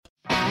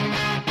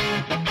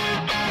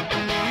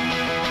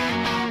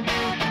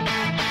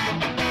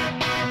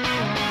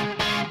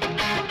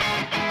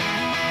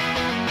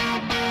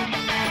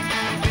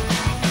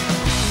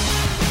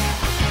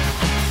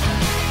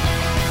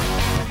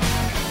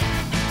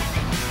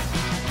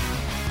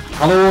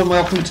Hello and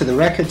welcome to the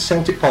Record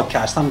Celtic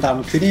podcast. I'm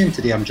Darren Cooney and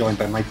today I'm joined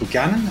by Michael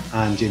Gannon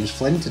and James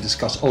Flynn to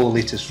discuss all the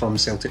latest from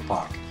Celtic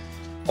Park.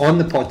 On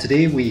the pod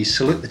today we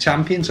salute the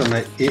champions on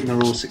their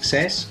 8-in-a-row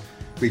success.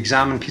 We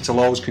examine Peter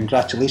Lawwell's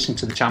congratulations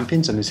to the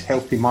champions and his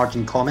healthy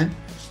margin comment.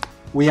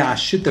 We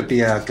ask should there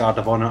be a guard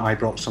of honour at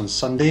Ibrox on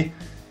Sunday.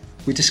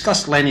 We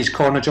discuss Lenny's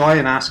corner joy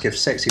and ask if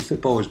sexy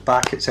football is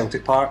back at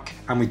Celtic Park,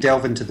 and we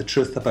delve into the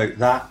truth about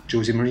that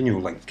Jose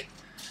Mourinho link.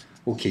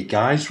 Okay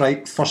guys,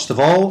 right, first of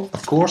all,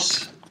 of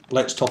course,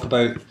 let's talk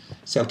about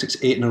Celtic's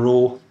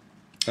 8-in-a-row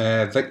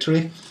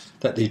victory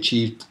that they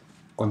achieved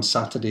on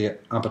Saturday at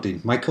Aberdeen.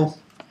 Michael,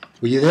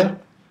 were you there?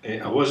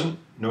 I wasn't,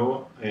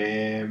 no.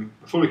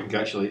 Before we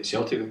congratulate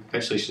Celtic,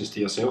 congratulations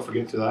to yourself for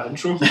getting through that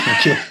intro.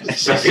 Thank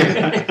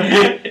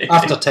you.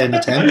 After 10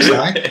 attempts,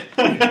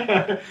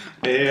 aye.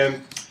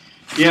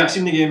 Yeah, I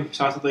seen the game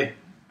Saturday.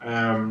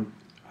 I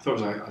thought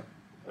it was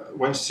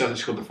once Celtic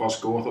scored the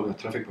first goal, I thought it was a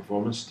terrific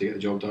performance to get the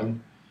job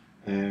done.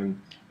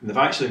 And they've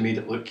actually made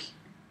it look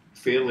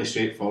fairly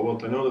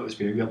straightforward. I know that it's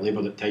been a bit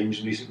laboured at times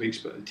in recent weeks,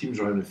 but the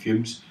team's running in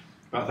fumes.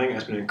 But I think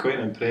it's been quite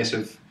an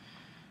impressive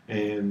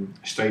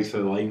stride for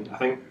the line. I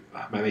think,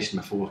 I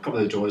mentioned before, a couple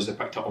of the draws they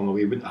picked up on the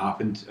way wouldn't have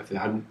happened if they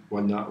hadn't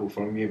won that Old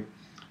Firm game.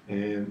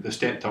 They've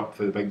stepped up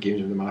for the big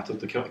games when they mattered.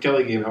 The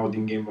Killie game and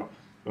Aberdeen game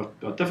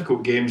were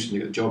difficult games and they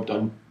got the job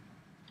done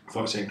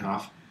for the second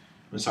half.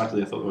 On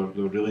Saturday I thought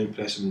they were really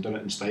impressive and done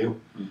it in style.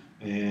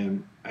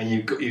 And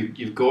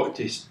you've got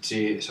to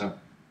say it's a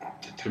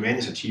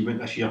tremendous achievement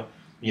this year.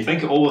 When you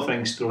think of all the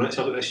things thrown at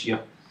Celtic this year,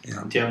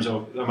 in terms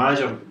of the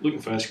manager looking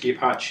for an escape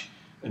hatch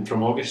and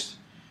from August,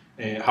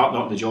 Hart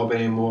not in the job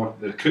anymore,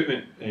 the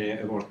recruitment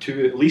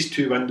at least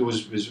two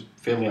windows was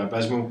fairly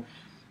abysmal.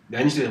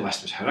 The injury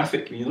list was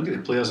horrific. When you look at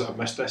the players that have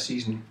missed this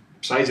season,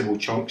 sizable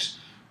chunks,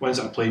 ones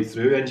that have played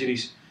through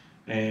injuries,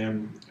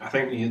 I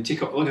think when you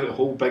take a look at the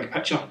whole big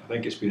picture, I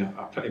think it's been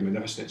a pretty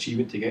magnificent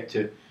achievement to get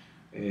to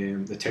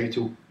the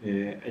title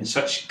in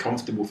such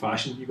comfortable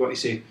fashion. You've got to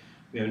say,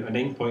 a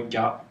 9-point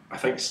gap, I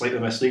think slightly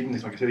misleading.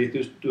 Like I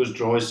said, those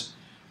draws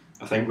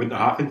I think wouldn't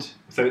have happened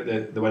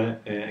without the win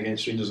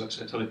against Rangers at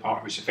Celtic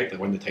Park, which effectively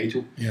won the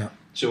title. Yeah.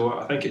 So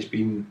I think it's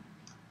been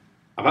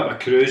a bit of a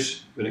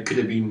cruise when it could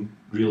have been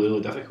really,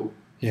 really difficult.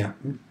 Yeah.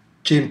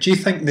 James, do you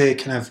think the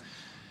kind of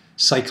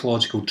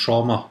psychological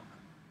trauma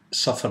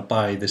suffered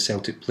by the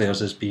Celtic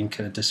players is being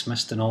kind of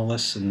dismissed in all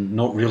this and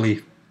not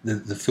really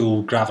the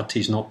full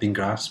gravity's not being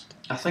grasped?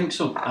 I think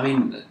so. I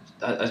mean,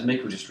 as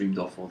Michael just reamed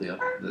off all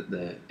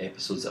the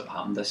episodes that have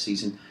happened this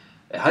season,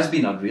 it has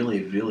been a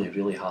really, really,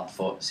 really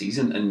hard-fought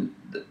season, and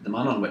the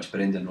manner in which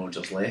Brendan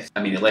Rodgers left,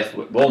 I mean, he left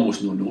with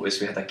almost no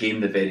notice. We had a game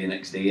the very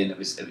next day, and it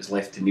was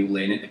left to Neil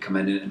Lennon to come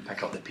in and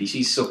pick up the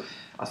pieces. So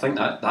I think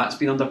that's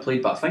been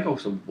underplayed, but I think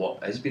also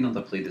what has been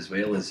underplayed as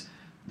well is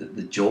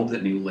the job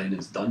that Neil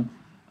Lennon's done.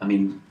 I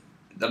mean,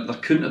 there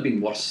couldn't have been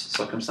worse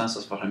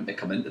circumstances for him to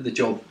come into the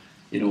job,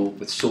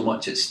 with so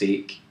much at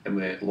stake and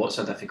with lots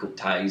of difficult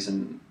ties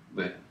and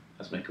with,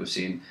 as Michael was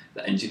saying,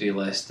 the injury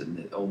list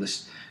and all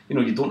this.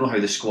 You don't know how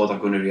the squad are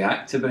going to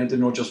react to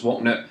Brendan Rodgers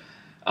walking out.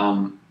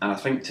 And I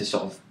think to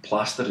sort of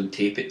plaster and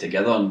tape it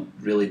together and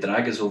really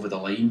drag us over the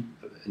line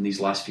in these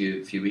last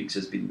few weeks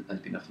has been a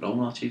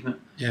phenomenal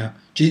achievement. Yeah.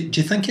 Do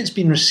you think it's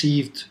been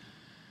received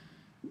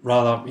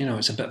rather,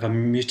 it's a bit of a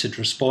muted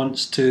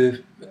response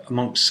to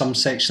amongst some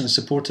section of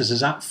supporters?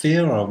 Is that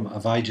fair, or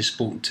have I just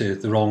spoken to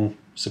the wrong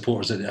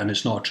supporters and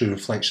it's not a true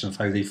reflection of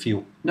how they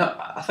feel? No,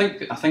 I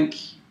think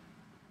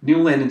Neil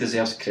Lennon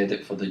deserves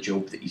credit for the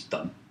job that he's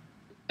done.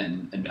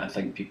 And I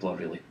think people are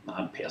really,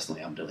 I'm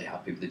really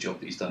happy with the job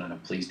that he's done, and I'm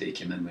pleased that he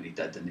came in when he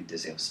did, and he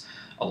deserves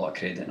a lot of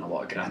credit and a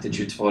lot of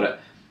gratitude for it.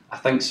 I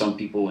think some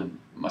people, and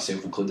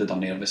myself included, are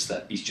nervous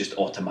that he's just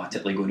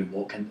automatically going to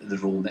walk into the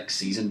role next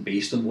season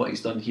based on what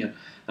he's done here.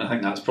 And I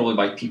think that's probably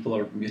why people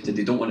are muted.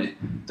 They don't want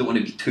to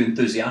be too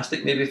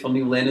enthusiastic maybe for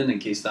Neil Lennon in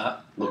case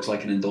that looks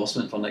like an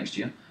endorsement for next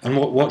year. And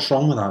what's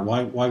wrong with that?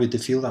 Why would they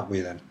feel that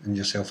way then, and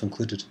yourself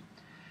included?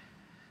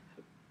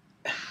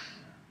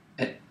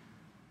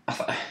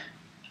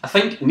 I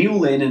think Neil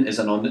Lennon is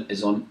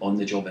on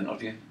the job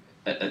interview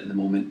at the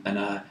moment,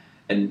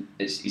 and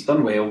he's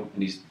done well,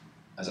 and he's,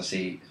 as I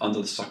say,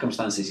 under the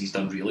circumstances he's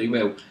done really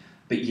well.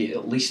 But you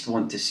at least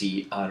want to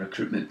see a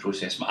recruitment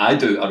process. I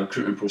do a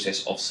recruitment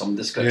process of some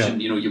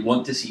description. Yeah. You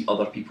want to see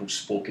other people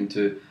spoken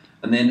to,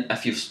 and then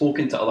if you've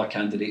spoken to other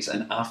candidates,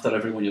 and after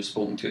everyone you've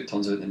spoken to, it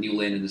turns out that Neil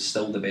Lennon is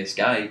still the best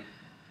guy,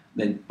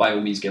 then by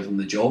all means give him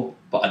the job.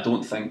 But I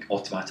don't think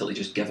automatically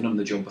just giving him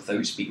the job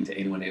without speaking to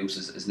anyone else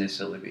is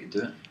necessarily the way to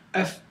do it.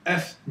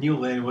 If Neil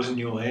Lennon wasn't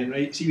Neil Lennon,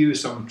 right? See, he was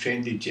some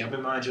trendy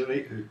German manager,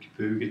 right,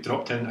 who got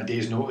dropped in a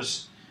day's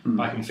notice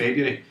back in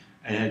February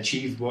and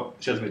achieved what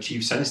Celtic have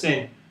achieved since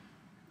then.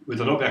 Would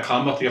there not be a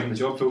clamour to give him the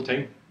job full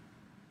time?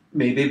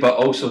 Maybe, but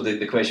also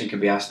the question could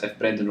be asked, if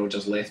Brendan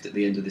Rodgers left at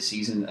the end of the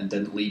season and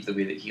didn't leave the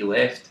way that he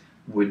left,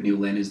 would Neil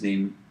Lennon's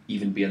name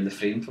even be in the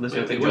frame for the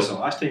Celtic job? It was the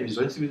last time, he was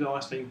interviewed the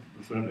last time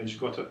before he just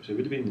got it, so it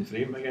would have been in the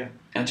frame again.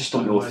 I just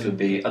don't know if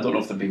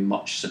there'd be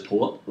much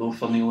support though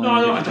for Neil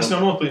Lennon. No,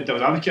 I'm not playing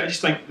devil's advocate. I just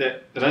think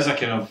that there is a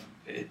kind of,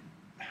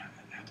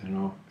 I don't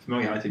know,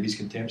 familiarity beats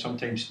contempt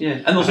sometimes.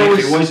 Yeah, and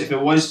there's if it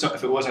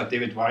was a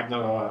David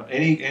Wagner or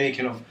any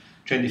kind of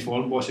trendy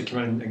foreign boss that came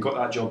in and got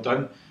that job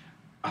done,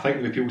 I think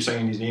there were people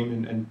signing his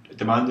name and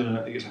demanding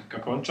that he gets a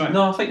contract.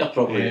 No, I think they're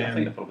probably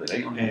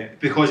right on that.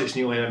 Because it's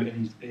Neil Lennon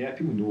and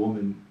people know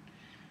him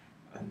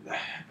and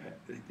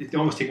they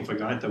almost take him for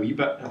granted a wee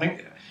bit. I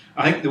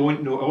think they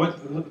won't know. I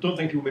don't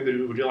think people maybe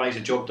will realise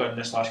the job done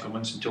this last couple of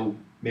months until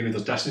maybe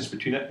there's distance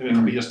between it. Maybe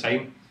for a year's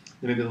time,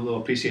 then maybe they'll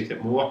appreciate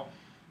it more.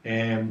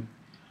 Then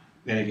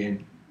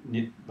again,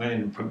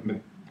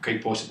 Lennon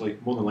quite possibly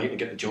more than likely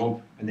get the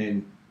job, and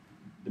then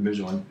it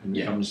moves on and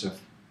becomes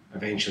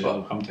eventually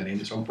it'll come to an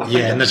end at some point.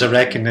 Yeah, and there's a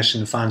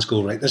recognition. Fans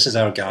go, right, this is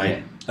our guy.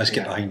 Yeah. Let's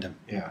get behind him.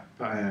 Yeah,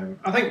 but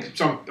I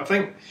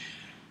think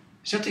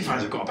Celtic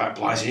fans have got a bit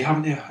blasé,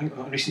 haven't they? I think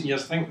in recent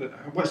years. I think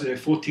that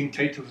 14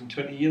 titles in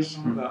 20 years or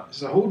something like that.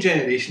 There's a whole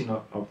generation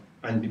of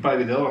and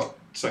probably the other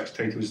 6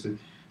 titles that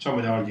some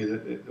would argue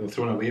that they were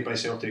thrown away by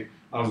Celtic.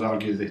 Others would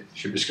argue they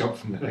should be scrubbed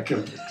from the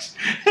record.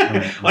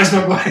 Let's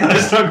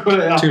not go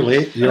there. Too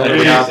late.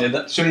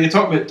 So you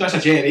talk about that's a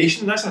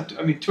generation.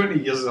 20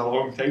 years is a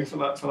long time for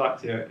that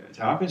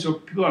to happen. So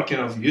people are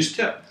kind of used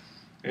to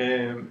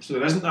it. So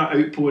there isn't that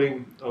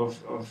outpouring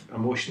of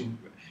emotion.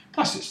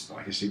 Plus, it's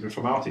like I say, been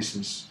formality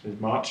since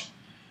March.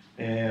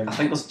 I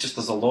think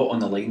there's a lot on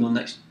the line on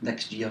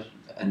next year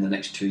and the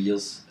next 2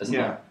 years, isn't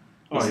there?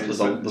 There's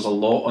a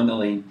lot on the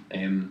line,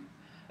 and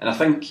I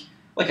think,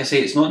 like I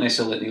say, it's not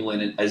necessarily that Neil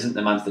Lennon isn't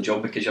the man for the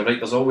job, because you're right.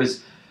 There's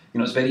always,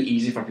 it's very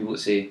easy for people to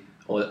say,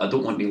 "Oh, I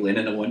don't want Neil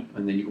Lennon. I want,"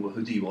 and then you go, well,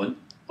 "Who do you want?"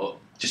 Or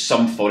just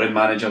some foreign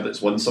manager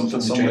that's won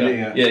something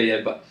somewhere.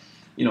 Yeah. But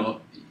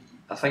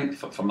I think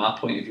from my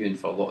point of view, and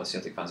for a lot of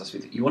Celtic fans this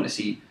week, you want to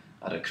see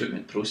a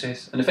recruitment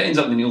process, and if it ends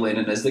up that Neil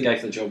Lennon is the guy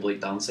for the job, like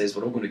Dan says,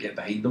 we're all going to get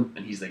behind him,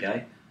 and he's the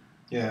guy.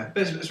 Yeah,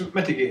 but it's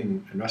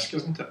mitigating risk,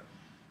 isn't it?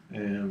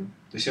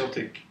 The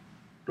Celtic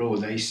roll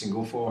the dice and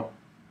go for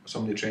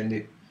somebody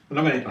trendy.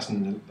 They're not going to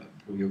listen.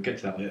 We'll get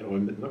to that later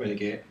on, but they're not going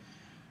to get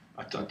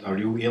a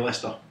real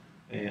A-lister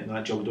in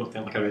that job. I don't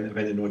think, like around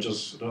Brendan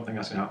Rodgers. I don't think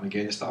that's going to happen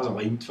again. The stars are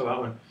aligned for that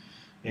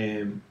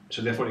one,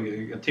 so therefore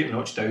you're taking a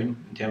notch down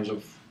in terms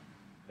of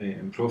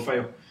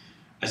profile.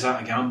 Is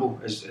that a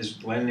gamble?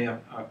 Is Lennon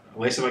a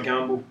less of a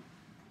gamble?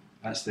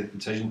 That's the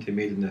decision to be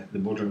made in the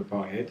boardroom at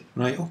Parkhead.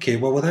 Right, okay.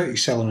 Well, without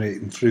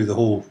accelerating through the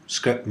whole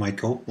script,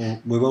 Michael,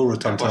 we will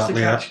return to that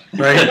later.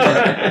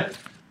 Right.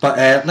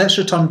 But let's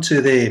return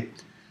to the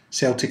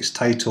Celtic's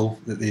title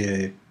that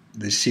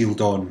they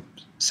sealed on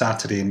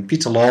Saturday. And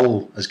Peter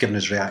Lawwell has given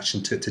his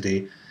reaction to it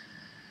today.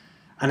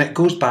 And it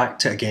goes back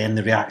to, again,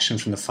 the reaction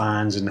from the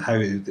fans and how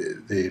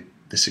the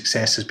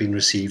success has been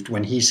received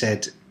when he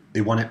said they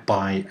won it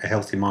by a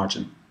healthy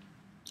margin,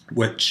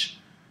 which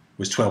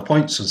was 12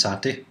 points on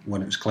Saturday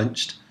when it was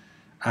clinched.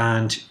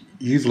 And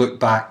you've looked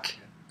back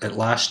at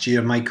last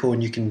year, Michael,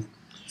 and you can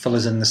fill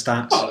us in the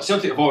stats. Well,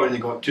 Celtic have already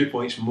got 2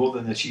 points more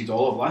than they achieved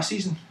all of last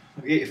season.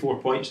 84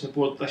 points on the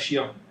board this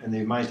year, and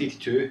they managed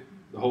 82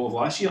 the whole of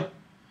last year.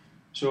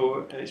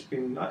 So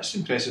that's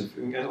impressive.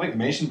 Like I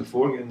mentioned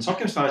before, in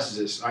circumstances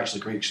it's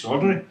actually quite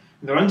extraordinary.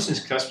 The run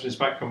since Christmas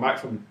come back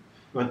from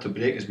winter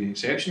break has been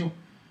exceptional.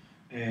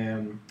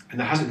 And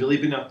there hasn't really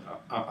been a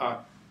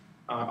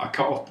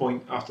cut-off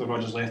point after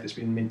Rodgers left. It's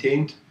been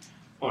maintained.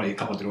 Alright, a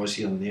couple of draws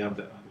here and there,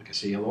 but like I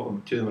say, a lot of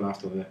them, 2 of them were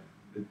after the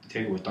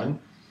title was done.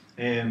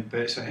 But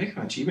it's a heck of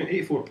an achievement.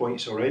 84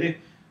 points already.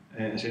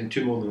 It's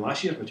 2 more than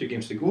last year with 2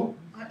 games to go.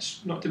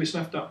 That's not to be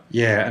sniffed at.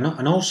 Yeah,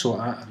 and also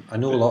I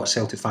know a lot of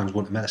Celtic fans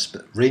won't admit this,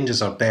 but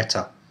Rangers are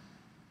better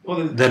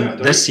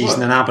than this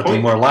season and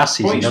Aberdeen were last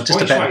season. They're just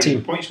a better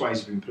team.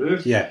 Points-wise have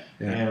improved. Yeah.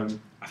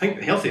 I think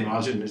the healthy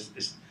margin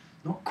is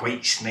not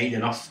quite snide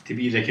enough to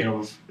be the kind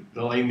of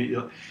the line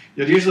that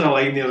you're usually a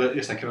line there that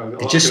just a kind of.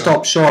 It just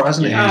stopped short,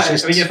 hasn't it? Yeah,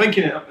 I mean, you're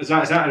thinking, is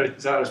that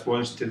a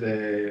response to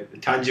the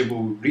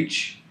tangible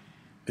reach?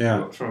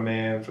 Yeah. From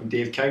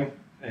Dave King,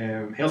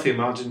 healthy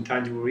margin,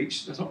 tangible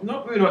reach. It's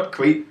not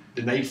quite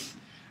the knife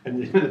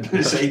and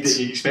the side that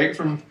you expect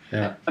from.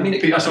 Yeah.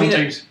 Peter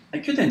sometimes.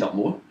 It could end up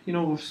more.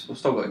 We've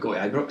still got to go to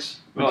Ibrox.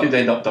 We could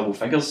end up double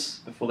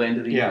figures before the end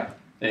of the year.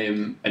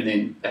 And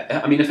then,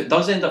 if it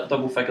does end up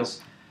double figures.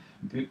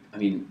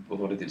 We've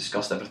already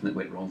discussed everything that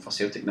went wrong for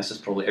Celtic. This is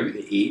probably, out of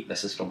the 8,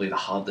 this is probably the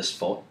hardest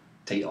fought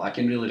title I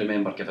can really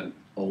remember, given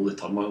all the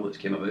turmoil that's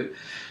came about.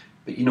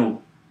 But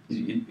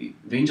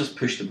Rangers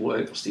pushed the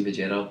boat out for Stevie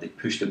Gerrard. They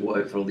pushed the boat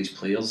out for all these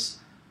players.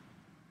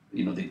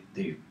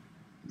 They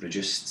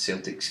reduced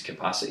Celtic's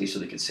capacity so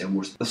they could sell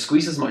more. They've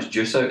squeezed as much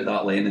juice out of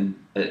that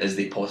Lennon as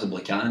they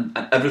possibly can,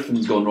 and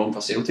everything's gone wrong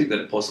for Celtic that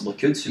it possibly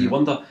could. So you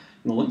wonder,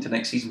 looking to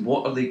next season,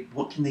 what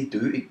can they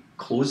do to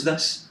close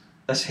this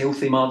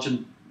healthy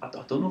margin? I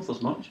don't know if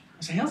there's much.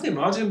 It's a healthy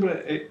margin,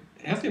 but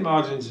healthy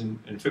margins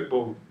in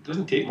football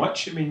doesn't take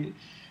much. I mean,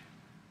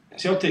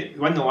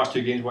 Celtic won the last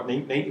 2 games,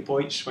 90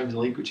 points, win the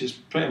league, which is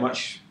pretty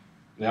much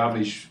the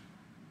average.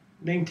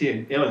 90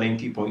 and early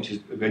 90 points is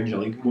win the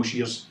league most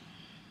years.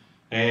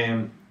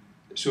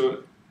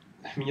 So,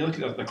 you look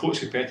at the close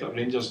competitor,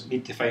 Rangers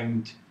need to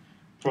find,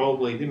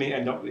 probably they may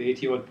end up with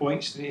 80 odd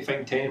points. They need to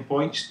find 10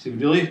 points to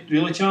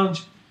really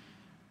challenge.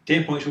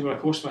 10 points over the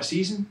course of a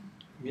season.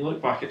 When you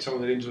look back at some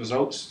of the Rangers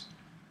results,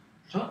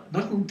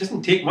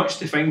 doesn't take much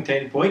to find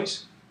 10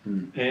 points.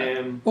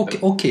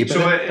 Okay,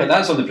 but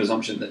that's on the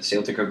presumption that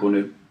Celtic are going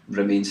to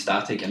remain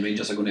static and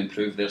Rangers are going to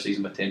improve their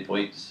season by 10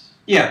 points.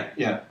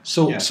 Yeah.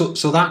 So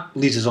that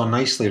leads us on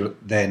nicely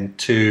then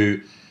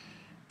to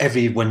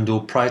every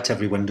window. Prior to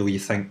every window, you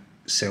think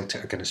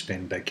Celtic are going to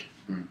spend big,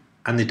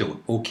 and they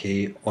don't.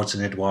 Okay,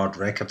 Odsonne Edouard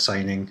record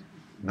signing,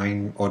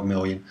 9 odd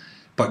million,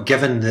 but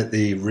given that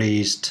they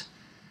raised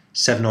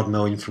 7 odd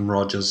million from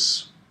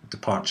Rodgers'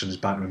 departure and his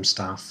backroom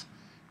staff,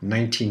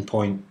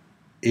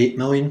 19.8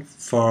 million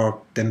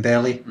for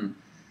Dembele,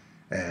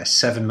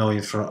 7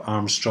 million for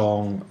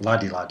Armstrong,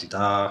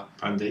 la-di-da.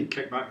 Van Dijk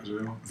kickback as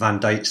well. Van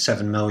Dijk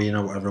 7 million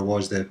or whatever it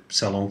was, the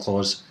sell-on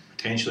clause.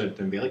 Potentially a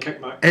Dembele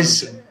kickback.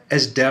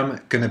 Is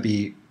Dermot going to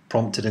be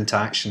prompted into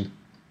action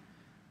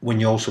when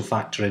you also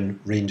factor in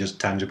Rangers'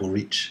 tangible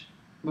reach?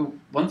 Well,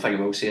 one thing I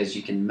will say is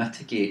you can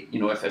mitigate.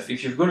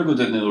 If you're going to go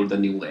down the road of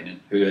Neil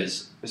Lennon,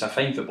 who's a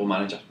fine football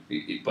manager,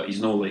 but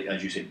he's not, like,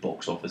 as you said,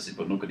 box office.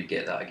 We're not going to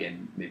get that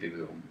again. Maybe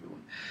we won't.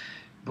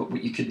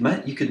 But you could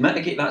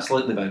mitigate that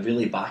slightly by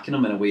really backing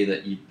him in a way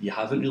that you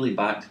haven't really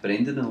backed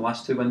Brendan in the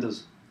last 2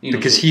 windows.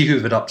 Because he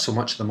hoovered up so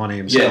much of the money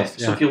himself.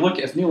 Yeah. So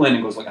if Neil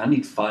Lennon goes, like, I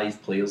need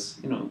 5 players,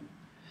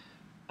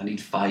 I need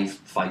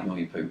 £5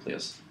 million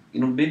players.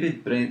 Maybe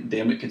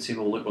Dermot could say,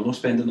 well, look, we're not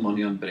spending the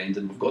money on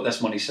Brendan. We've got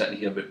this money sitting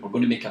here, but we're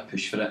going to make a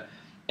push for it.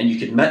 And you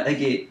could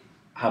mitigate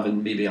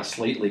having maybe a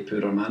slightly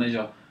poorer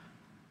manager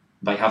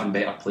by having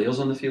better players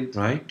on the field.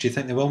 Right. Do you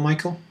think they will,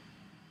 Michael?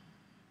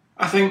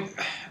 I think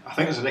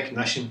there's a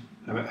recognition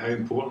about how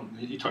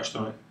important, you touched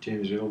on it,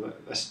 James, as well,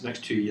 that this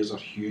next 2 years are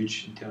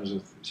huge in terms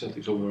of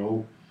Celtic's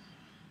overall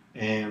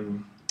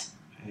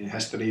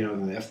history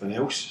and everything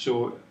else.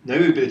 So now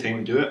would be the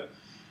time to do it.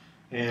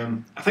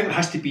 I think there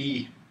has to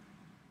be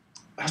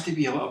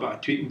a little bit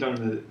of tweaking done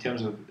in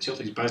terms of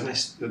Celtic's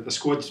business. The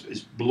squad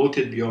is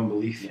bloated beyond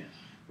belief. Yeah.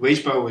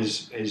 Wage bill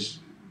is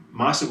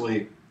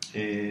massively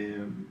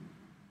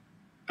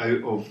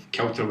out of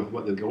kilter with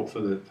what they've got for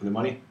the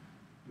money.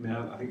 I mean,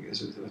 I think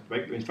it's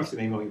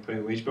 £59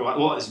 million wage bill. A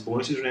lot of this is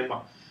bonuses, remember,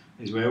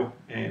 as well,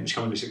 which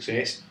comes with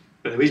success.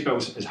 But the wage bill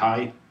is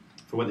high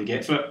for what they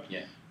get for it.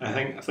 Yeah. I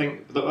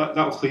think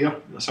that'll clear.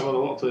 A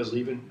lot of players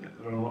leaving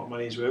are on a lot of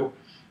money as well.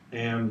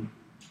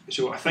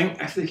 So I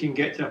think if they can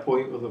get to a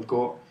point where they've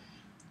got,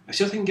 if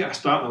Celtic can get a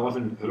starting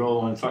 11 who are all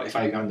on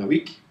 £35,000 a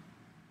week,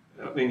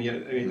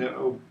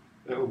 it'll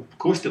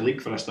cost the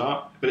league for a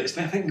start. But I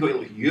think they've got to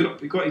look at Europe.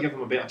 We've got to give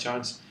them a better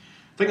chance.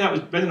 I think that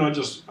was Brendan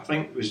Rodgers. I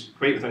think was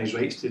quite within his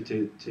rights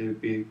to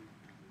be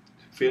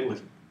fairly.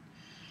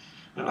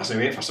 That's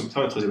went for some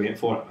players he went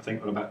for. I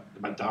think were a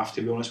bit daft,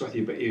 to be honest with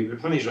you. But he was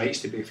within his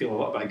rights to feel a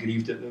little bit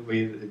aggrieved at the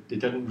way that they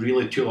didn't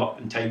really tool up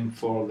in time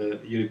for the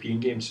European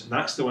games, and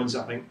that's the ones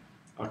that I think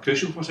are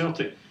crucial for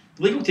Celtic.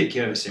 The league will take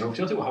care of itself.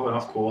 Celtic will have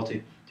enough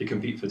quality to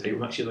compete for the title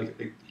next year.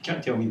 You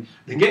can't tell me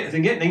they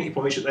can get 90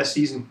 points this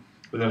season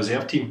with a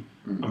reserve team.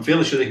 I'm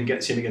fairly sure they can get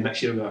the same again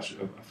next year with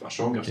a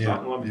stronger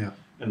starting 11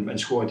 and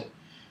squad.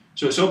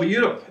 So it's all about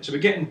Europe. It's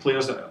about getting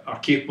players that are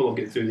capable of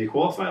getting through the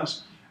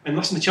qualifiers. And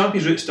listen, the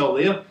Champions route's still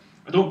there.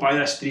 I don't buy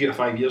this 3 or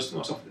 5 years.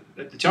 No,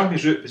 the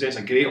Champions route presents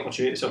a great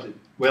opportunity. So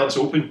while it's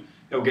open,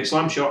 it'll get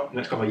slam shut in the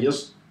next couple of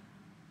years.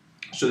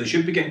 So they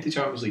should be getting to the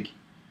Champions League.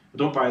 I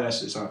don't buy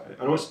this.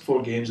 I know it's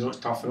 4 games. I know it's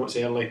tough. I know it's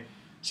early.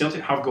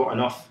 Celtic have got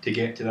enough to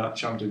get to that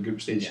Champions League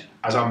group stage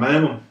as a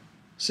minimum.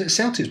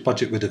 Celtic's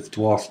budget would have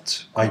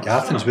dwarfed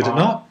Athens, would it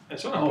not?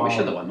 It's on a par. We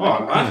should have won.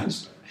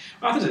 Athens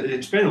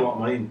they spend a lot of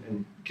money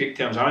in Greek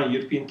terms and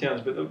European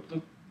terms, but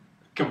they're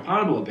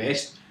comparable at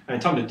best. And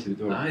it turned into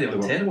they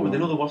were terrible. They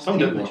know the worst. Some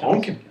did they were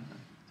honking.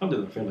 Some did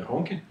they were fairly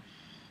honking.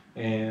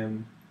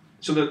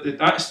 So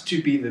that's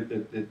to be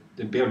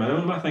the bare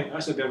minimum. I think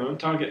that's the bare minimum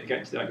target to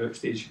get to that group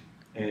stage.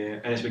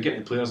 And it's about getting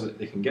the players that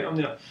they can get them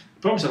there.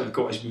 The problem that they've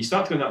got is when you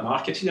start to go in that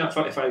market, see that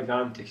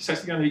 £35,000 to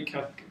 £60,000 a week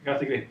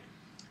category,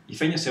 you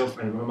find yourself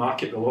in a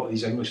market with a lot of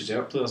these English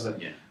reserve players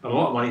that are a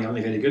lot of money and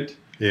aren't very good.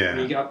 Yeah.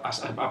 And you get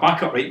a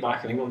backup right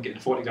back in England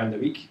getting £40,000 a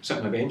week,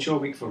 sitting on a bench all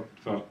week for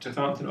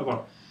Southampton or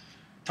whatever,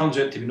 turns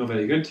out to be not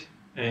very good.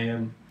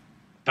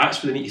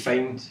 That's where they need to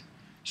find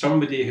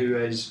somebody who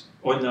is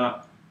on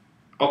that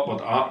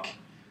upward arc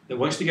that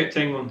wants to get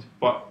to England,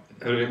 but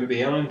who may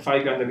be earning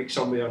 £5,000 a week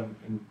somewhere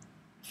in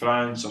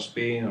France or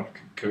Spain or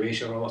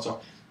Croatia or all that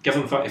stuff. Give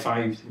them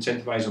 35,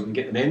 incentivise them, and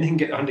get them in and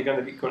get £100,000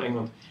 a week going to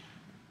England.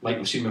 Like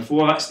we've seen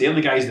before, that's the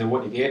other guys they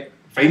want to get.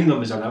 Find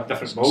them is a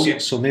different ballgame.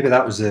 So maybe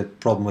that was the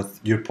problem with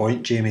your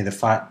point, Jamie, the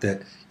fact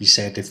that you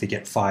said if they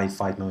get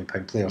 £5 million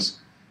players,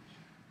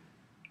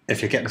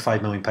 if you're getting a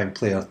 £5 million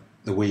player,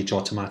 the wage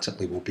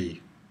automatically will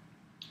be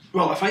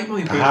well, a £5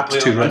 million perhaps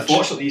player, too rich.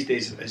 unfortunately these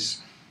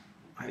days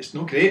it's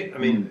not great. I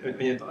mean,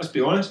 let's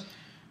be honest.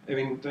 I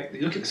mean,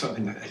 you look at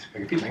something that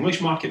the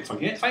English market,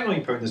 forget £5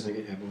 million doesn't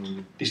get you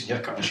a decent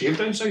haircut and a shave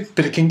down south.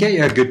 But it can get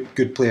you a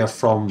good player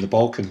from the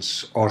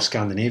Balkans or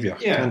Scandinavia,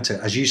 can't it?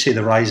 As you say,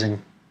 the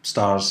rising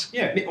stars.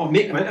 Yeah, or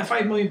make them into a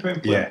 £5 million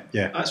player.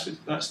 Yeah. That's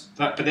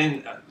that. But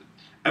then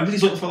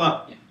everybody's looking for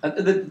that. Yeah.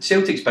 The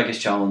Celtic's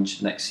biggest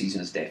challenge next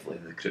season is definitely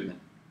the recruitment.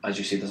 As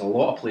you say, there's a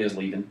lot of players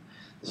leaving,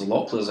 there's a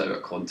lot of players out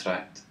of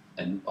contract,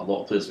 and a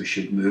lot of players we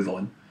should move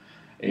on.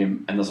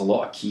 And there's a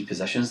lot of key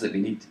positions that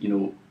we need.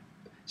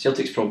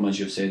 Celtic's problem, as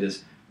you've said,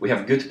 is we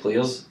have good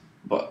players,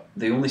 but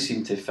they only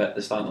seem to fit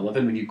the starting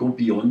 11. When you go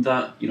beyond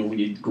that, when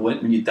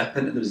you dip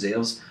into the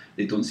reserves,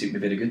 they don't seem to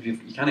be very good.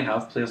 You can't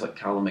have players like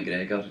Callum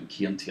McGregor and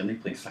Kieran Tierney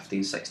playing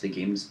 15, 60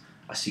 games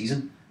a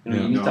season.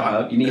 You need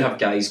to have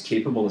guys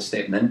capable of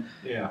stepping in.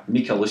 Yeah.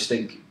 Mika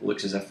Lustig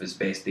looks as if his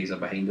best days are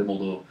behind him,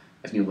 although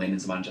if Neil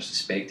Lennon's the manager, I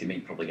suspect he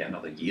might probably get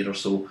another year or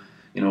so.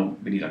 We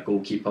need a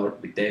goalkeeper.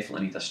 We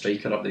definitely need a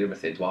striker up there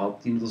with Edouard.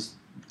 There's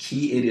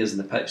key areas in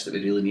the pitch that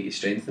we really need to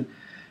strengthen.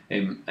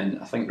 And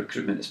I think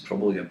recruitment is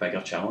probably a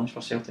bigger challenge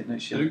for Celtic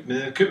next year.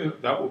 The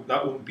recruitment,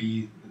 that won't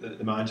be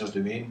the manager's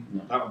domain.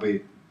 No. That will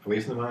be away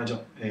from the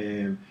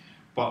manager.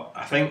 But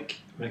I think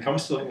when it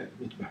comes to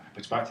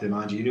it's back to the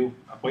managerial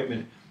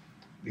appointment,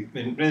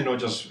 Brendan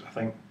Rodgers, I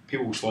think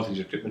people will slaughter his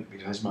recruitment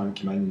because his man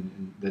came in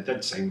and they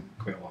did sign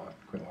quite a lot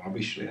of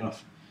rubbish, right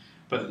enough.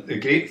 But the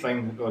great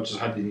thing that Rodgers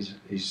had in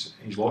his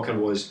locker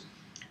was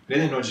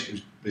Brendan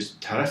Rodgers was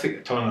terrific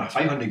at turning a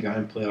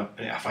 £500,000 player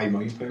into a £5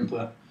 million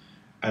player,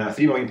 and a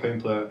 £3 million player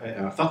into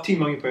a £13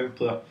 million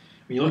player.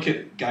 When you look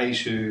at guys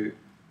who,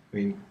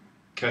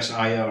 Chris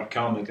Ayer,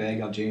 Callum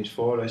McGregor, James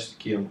Forrest,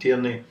 Kieran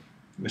Tierney,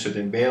 Moussa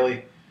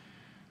Dembele,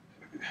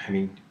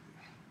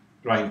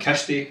 Ryan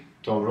Christie,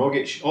 Tom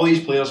Rogic, all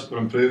these players were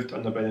improved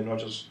under Brendan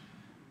Rodgers.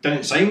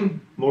 Didn't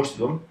sign most of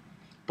them,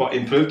 but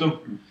improved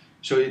them.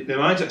 So the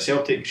manager at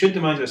Celtic, should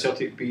the manager at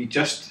Celtic be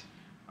just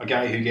a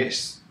guy who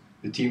gets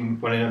the team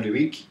winning every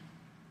week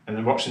and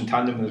then works in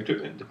tandem with the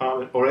recruitment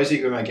department, or is he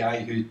going to be a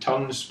guy who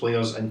turns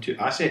players into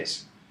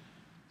assets?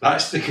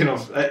 That's the kind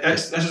of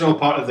this is all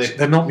part of the.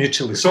 They're not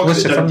mutually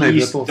exclusive, are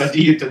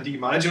they? Dundee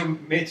manager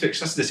matrix.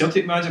 This is the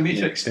Celtic manager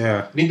matrix.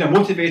 Yeah. You need a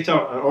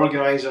motivator, an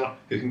organiser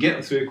who can get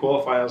them through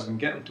qualifiers and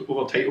get them to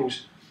over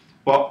titles,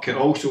 but can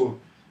also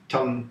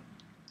turn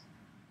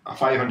a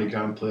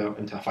 £500,000 player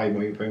into a £5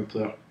 million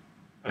player on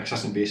a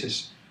consistent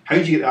basis. How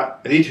do you get that?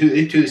 Are they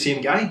two the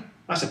same guy?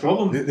 That's the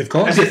problem. They've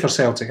got it for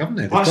Celtic, haven't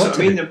they? That's what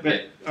I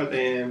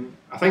mean.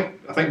 I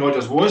think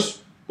Rodgers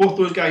was both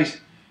those guys.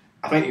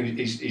 I think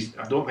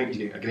I don't think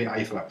he's got a great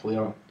eye for that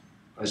player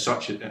as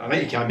such. I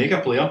think he can make a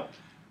player.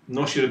 I'm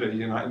not sure about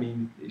his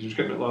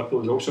recruitment at Liverpool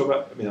was also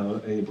a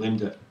bit. He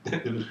blamed the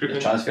recruitment, the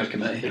transfer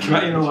committee,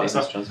 and all that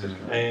stuff.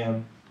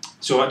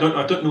 So I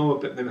don't know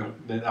about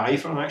the eye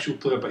for an actual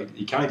player, but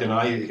he can't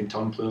deny that he can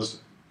turn players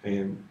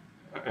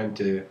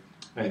into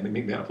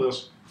make better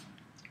players.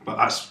 But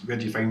that's where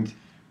do you find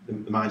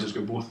the manager's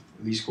got both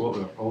these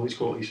qualities, or all these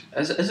qualities?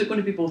 Is it going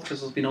to be both? Because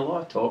there's been a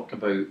lot of talk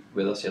about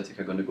whether Celtic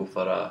are going to go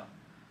for a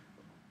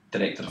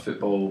director of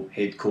football,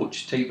 head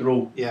coach type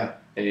role. Yeah.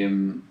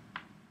 Do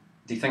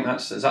you think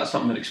is that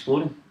something they're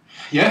exploring?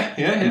 Yeah.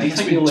 Do you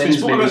think it's been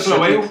spoken about for a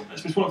while?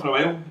 It's been spoken for a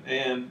while.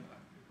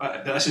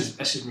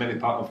 This is maybe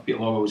part of Peter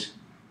Lawwell's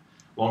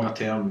longer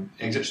term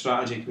exit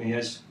strategy.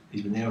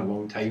 He's been there a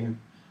long time.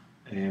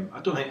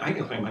 I think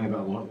he'll think about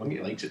it long. I think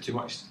he likes it too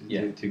much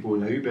to go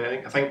now.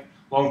 But I think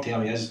long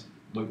term he is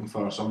looking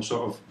for some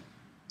sort of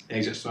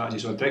exit strategy.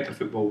 So a director of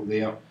football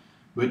there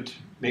would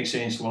make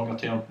sense longer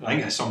term. I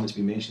think it's something that's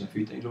been mentioned a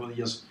few times over the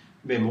years.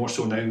 Maybe more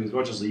so now with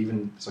Rodgers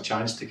leaving. It's a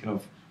chance to kind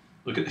of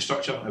look at the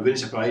structure. It wouldn't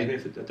surprise me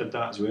if it did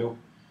that as well.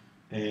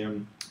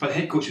 But the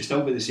head coach would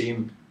still be the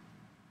same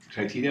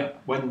criteria: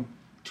 win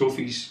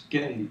trophies,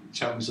 get in the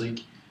Champions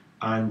League,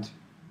 and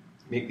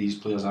make these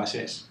players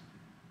assets.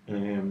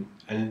 And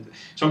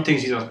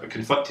sometimes these are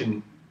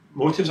conflicting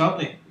motives, aren't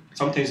they?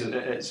 Sometimes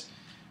it's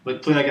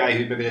like playing a guy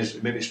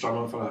who maybe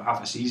struggling for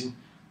half a season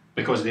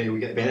because they will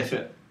get the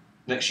benefit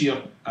next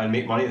year and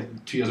make money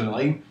 2 years in a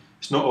line.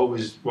 It's not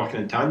always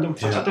working in tandem.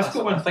 So it's a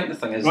difficult one. I think the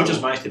thing is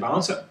Rodgers managed to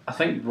balance it. I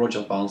think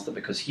Rodgers balanced it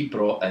because he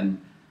brought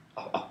in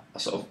a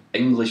sort of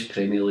English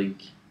Premier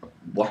League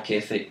work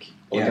ethic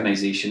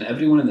organisation.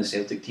 Everyone in the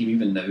Celtic team,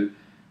 even now,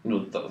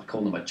 they're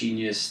calling him a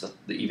genius.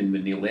 Even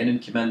when Neil Lennon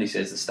came in, he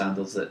says the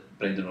standards that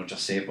Brendan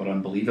Rodgers set were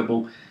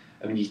unbelievable.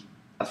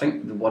 I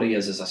think the worry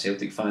is, as a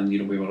Celtic fan,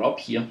 we were up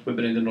here with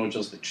Brendan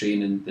Rodgers, the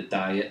training, the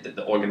diet,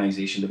 the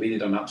organisation, the way they've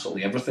done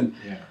absolutely everything.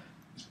 Yeah.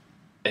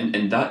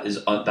 And that is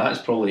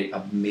probably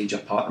a major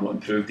part in what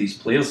improved these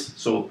players.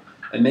 So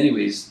in many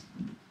ways,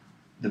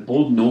 the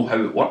board know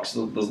how it works.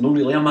 There's no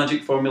really a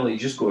magic formula. You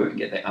just go out and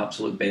get the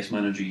absolute best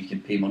manager you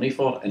can pay money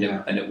for, and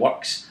it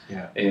works.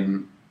 Yeah.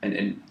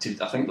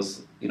 I think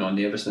there's a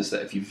nervousness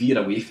that if you veer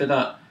away from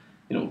that,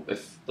 I don't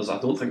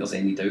think there's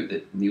any doubt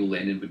that Neil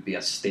Lennon would be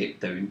a step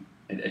down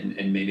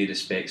in many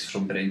respects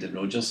from Brendan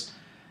Rodgers.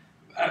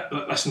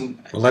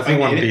 Listen, will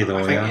everyone be though?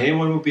 I think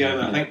anyone will be.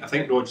 I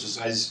think Rodgers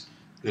is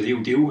the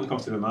real deal when it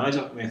comes to the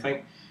manager. I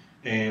think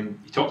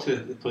he talked to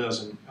the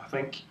players, and I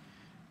think,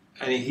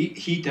 and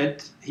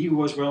he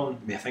was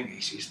willing. I think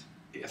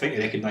he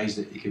recognised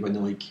that he could win the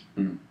league.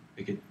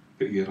 He could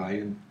put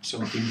Uriah in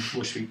some team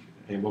most week.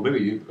 Well,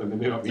 maybe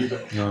not me,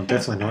 but no,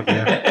 definitely not.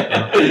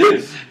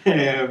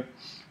 Yeah.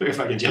 But if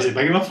I get jersey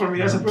big enough for me,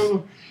 that's a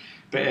problem.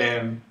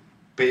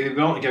 But but he would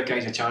be willing to give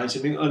guys a chance. I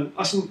mean, and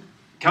listen,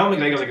 Callum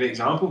McGregor's a great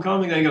example.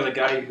 Callum McGregor's a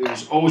guy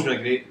who's always been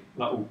a great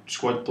little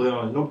squad player,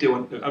 and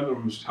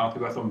everyone was happy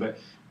with him, but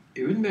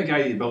he wouldn't be a guy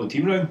you'd build a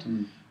team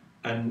around.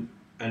 And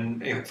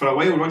for a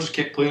while, Rodgers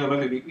kept playing him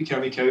every week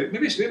in, week out.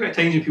 Maybe at times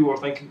when people were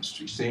thinking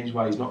it's strange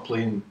why he's not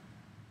playing.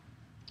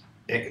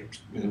 The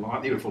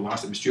year before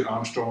last, it was Stuart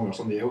Armstrong or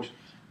somebody else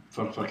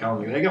for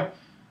Callum McGregor.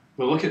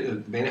 Well, look at the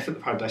benefit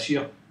they've had this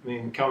year. I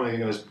mean, Callum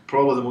McGregor is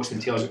probably the most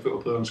intelligent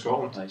football player in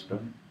Scotland. That's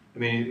brilliant. I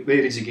mean, the way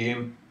he reads the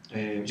game,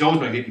 he's always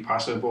been a great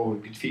passer of the ball,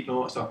 good feet and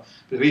all that stuff.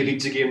 But the way he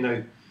reads the game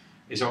now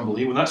is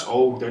unbelievable. And that's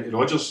all down to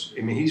Rodgers.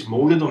 I mean, he's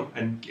moulded them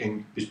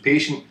and was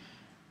patient,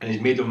 and he's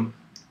made them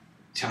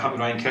to have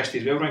Ryan Christie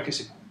as well. Ryan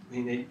Christie, I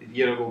mean, a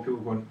year ago, people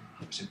were going,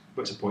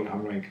 what's the point of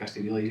having Ryan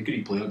Christie? Really, he's a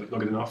good player, but not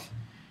good enough.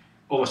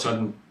 All of a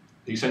sudden,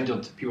 he's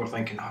injured. People are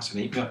thinking, that's a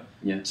nightmare.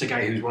 Yeah. It's a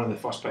guy who's one of the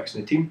first picks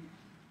in the team.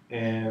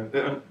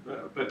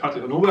 But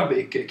practically nowhere, but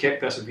he kept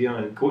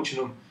persevering and coaching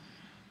them.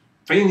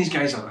 Finding these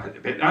guys,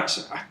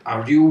 that's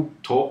a real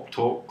top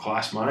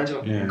class manager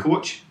and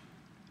coach.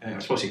 I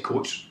suppose he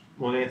coach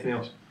more than anything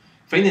else.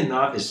 Finding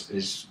that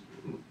is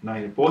nigh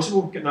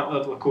impossible, getting that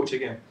level of coach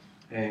again.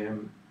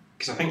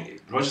 Because I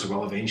think Rodgers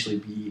will eventually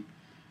be,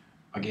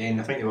 again,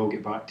 I think they will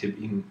get back to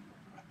being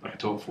like a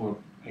top 4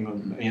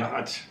 England.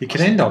 He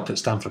could end up at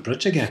Stamford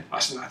Bridge again,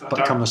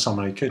 but come the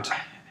summer he could.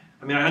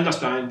 I mean, I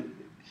understand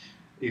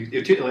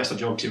he'll take the Leicester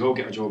job because he will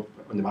get a job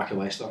on the back of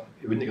Leicester.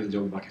 He wouldn't get the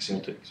job on the back of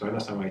Celtic, so I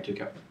understand why he took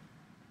it.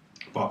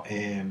 But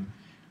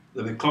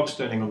the clubs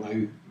down England now,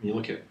 when you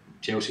look at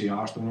Chelsea,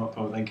 Arsenal, I'm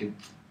probably thinking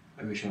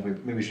maybe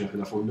we should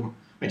have phoned them.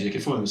 Mind you, they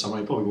could phone them in the summer,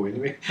 he'd probably go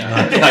anyway.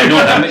 I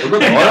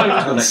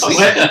know.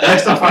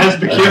 Leicester fans,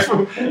 be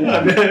careful.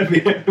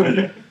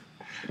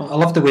 I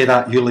love the way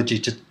that eulogy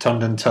just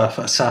turned into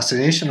an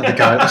assassination of the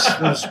guy.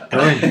 It was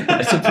brilliant.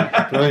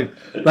 Brilliant.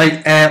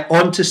 Right,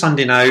 on to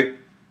Sunday now.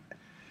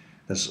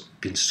 There's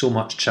been so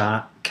much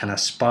chat, kind of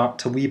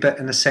sparked a wee bit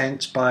in a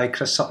sense by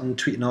Chris Sutton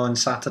tweeting on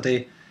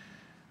Saturday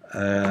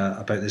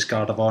about this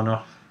Guard of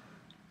Honour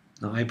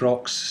at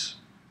Ibrox.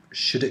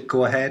 Should it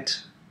go ahead,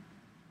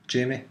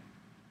 Jamie?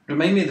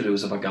 Remind me of the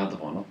rules of a Guard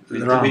of Honour.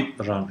 There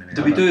aren't any.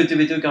 Do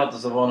we do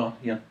Guards of Honour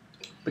here?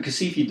 Because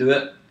see, if you do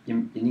it,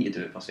 you need to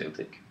do it for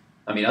Celtic.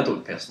 I mean, I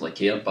don't personally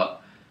care,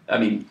 but I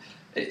mean,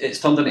 it's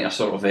turned into a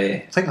sort of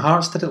a... I think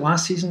Hearts did it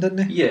last season, didn't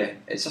they? Yeah,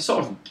 it's a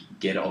sort of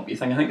get it up you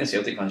thing. I think the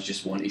Celtic fans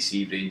just want to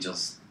see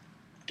Rangers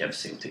give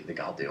Celtic the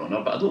Guard of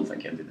Honour, but I don't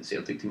think anybody in the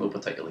Celtic team will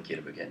particularly care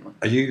about getting one.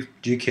 Do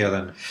you care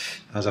then?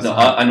 As a no,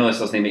 fan? I know this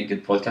doesn't make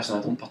good podcasts, and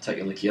I don't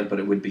particularly care, but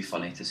it would be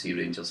funny to see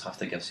Rangers have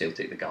to give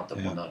Celtic the Guard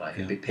of Honour. Right?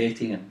 It'd be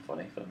petty and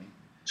funny for me.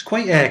 It's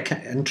quite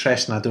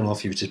interesting. I don't know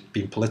if he was just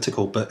being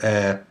political, but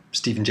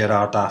Stephen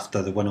Gerrard,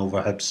 after the win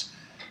over Hibs,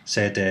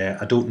 said,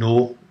 I don't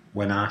know,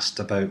 when asked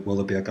about will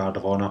there be a Guard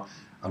of Honour,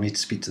 I'll need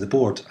to speak to the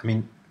board. I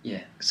mean,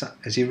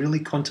 is he really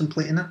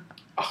contemplating it?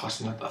 Oh,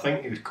 listen, I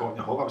think he was caught in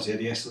the hop. I was there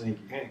yesterday.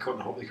 He got caught in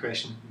the hop of the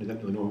question. He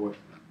didn't really know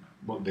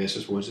what the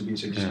basis was to be,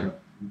 so he just kind of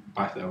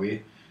backed it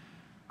away.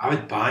 I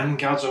would ban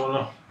Guards of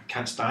Honour. I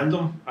can't stand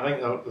them. I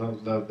think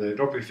the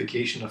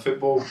rubbyification of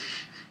football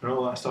and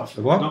all that stuff.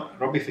 The what? Not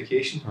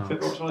rubbyification of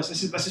football. So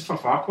this is for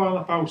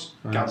Farquhar, pals.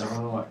 Guards of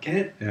Honour.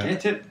 Get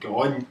it,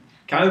 go on.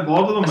 Can't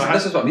bother them.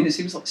 This is what I mean. It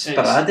seems like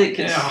sporadic.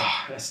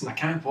 Listen, I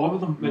can't bother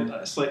them.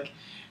 It's like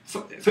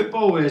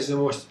football is the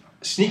most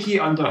sneaky,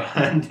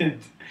 underhanded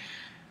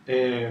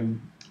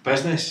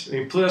business. I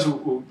mean, players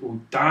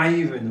will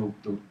dive and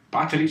they'll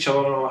batter each other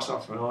and all that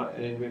stuff.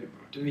 And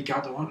do we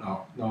Guard of Honour?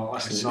 No,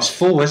 listen. It's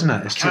full, isn't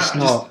it? It's just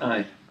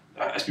not.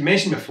 It's been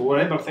mentioned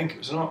before, but I think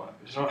it's not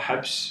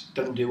Hibs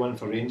didn't do one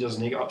for Rangers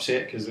and they got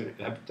upset because they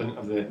didn't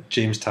have the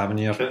James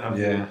Tavernier.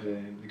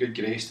 The good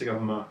grace to give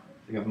them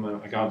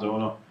a Guard of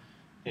Honour.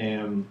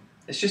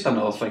 It's just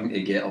another thing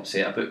to get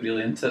upset about,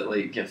 really, isn't it?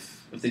 Like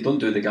if they don't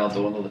do the Guard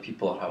of Honour, the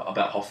people are a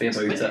bit huffy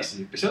about it.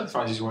 Certain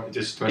fans just want to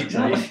just twist the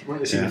knife,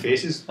 want to see the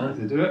faces when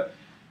they do it,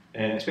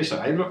 especially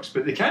at Ibrox.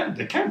 But they can't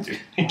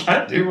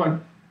do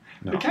one.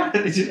 No.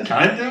 They just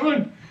can't do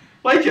one.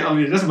 Like it, I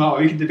mean, it doesn't matter.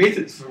 We can debate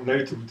it from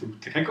now to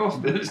kick off,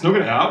 but it's not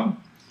going to happen.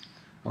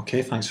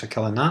 Okay, thanks for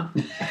killing that.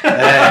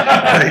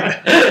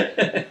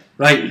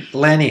 Right,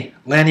 Lenny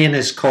and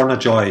his corner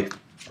joy.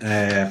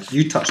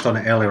 You touched on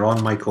it earlier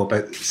on, Michael,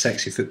 about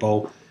sexy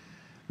football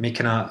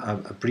making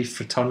a brief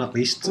return at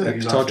least at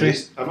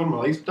Pittodrie. I've done my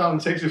life, darling,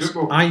 sexy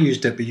football. I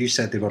used it, but you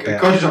said they were better.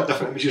 Because it's up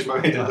different images, my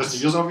head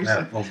doesn't yours, obviously.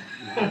 Yeah, well,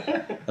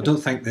 I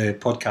don't think the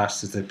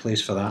podcast is the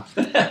place for that.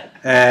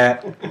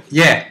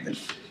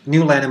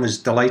 Neil Lennon was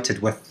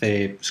delighted with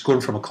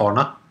scoring from a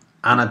corner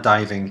and a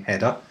diving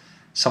header,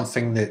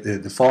 something that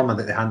the former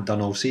that they hadn't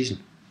done all season,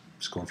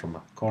 scoring from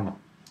a corner.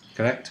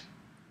 Correct?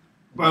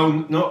 Well,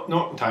 not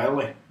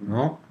entirely.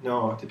 No,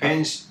 it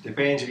depends.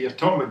 If you're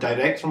talking about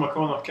direct from a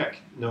corner kick,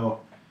 no.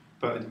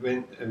 But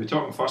when we're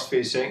talking first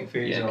phase, second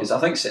phase, because I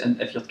think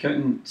if you're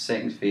counting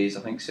second phase, I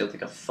think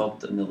Celtic are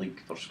third in the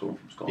league for scoring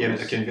from Scotland. Yeah,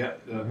 but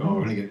we're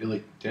going to get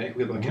really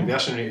technical. But the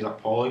conversion rate is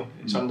appalling.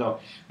 It's under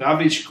the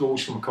average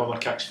goals from corner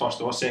kicks first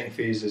or second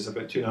phase is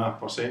about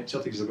 2.5%.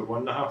 Celtic is about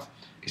 1.5%.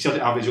 because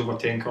Celtic average over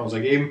 10 corners a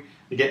game.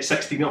 They get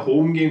 16 at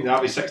home game. They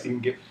average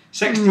 16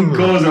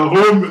 corners at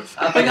home.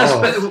 I think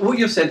that's what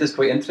you've said is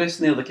quite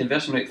interesting there. The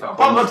conversion rate for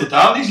I'm not to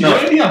that. These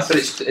but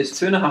it's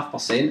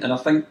 2.5%, and I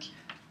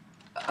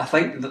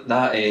think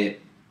that a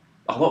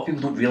lot of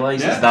people don't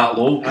realise it's that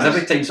low, because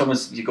every time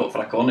you got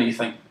for a corner, you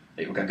think,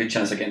 hey, we've got a good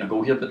chance of getting a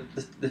goal here, but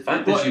the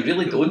fact is you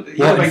really don't.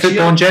 In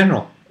football in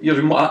general?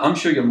 I'm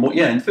sure you're more.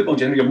 Yeah, in football in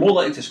general, you're more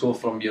likely to score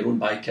from your own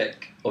by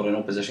kick or an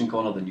opposition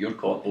corner than your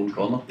own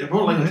corner. You're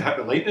more likely to hit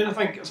the lightning, I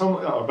think,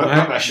 or a bit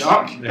of a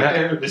shark.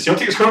 The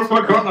Celtic score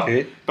from a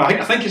corner, but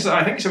I think it's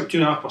about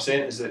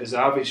 2.5% is the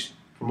average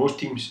for most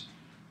teams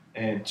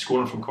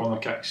scoring from corner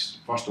kicks,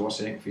 first or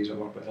second phase, or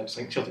whatever. But I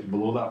think Celtic's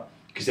below that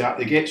because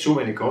they get so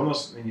many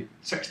corners. I mean,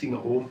 16 at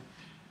home.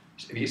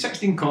 If you get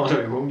 16 corners out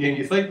of a home game,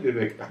 you think they've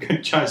a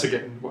good chance of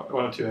getting one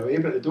or two away,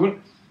 but they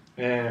don't.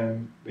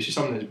 Which is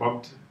something that's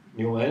bugged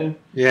Neil Lennon.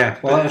 Yeah,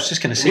 well, I was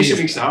just going to say, recent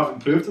weeks they have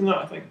improved on that,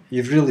 I think.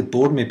 You've really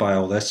bored me by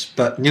all this,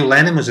 but Neil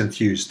Lennon was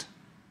enthused.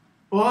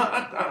 Well,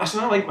 I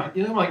like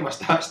my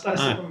stats.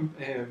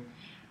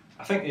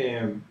 I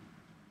think,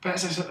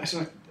 but it's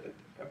a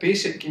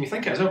basic. Can you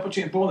think it's an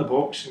opportunity to ball in the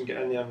box and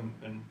get in there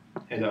and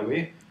head it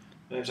away?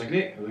 And it was a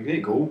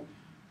great goal.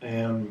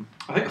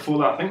 I think before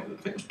that, I think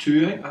it was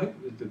two. I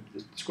think the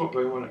Scott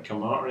Brown one at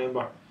Kilmarnock, I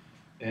remember.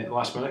 The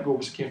last minute goal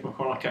came from a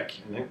corner kick,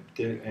 and I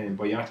think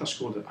Boyata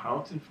scored at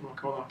Hamilton from a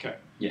corner kick.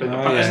 Yeah.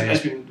 But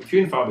it's been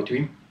few and far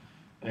between.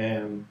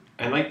 And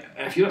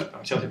if you're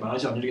a Celtic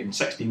manager and you're getting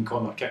 16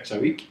 corner kicks a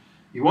week,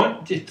 you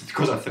want to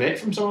cause a threat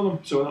from some of them.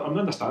 So I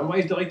understand why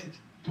he's delighted.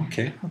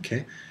 Okay.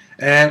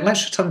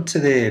 Let's return to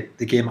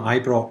the game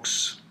at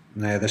Ibrox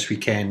this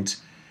weekend.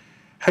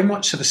 How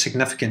much of a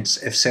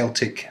significance, if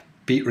Celtic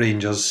beat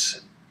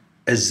Rangers,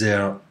 is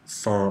there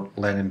for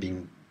Lennon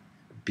being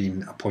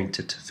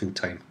appointed full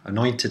time,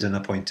 anointed and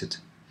appointed?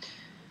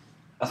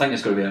 I think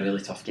it's going to be a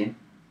really tough game.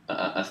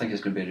 I think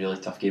it's going to be a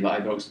really tough game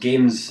at Ibrox.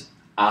 Games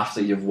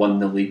after you've won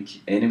the league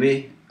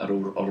anyway are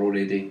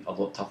already a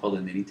lot tougher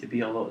than they need to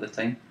be a lot of the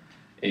time.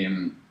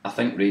 I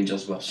think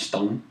Rangers were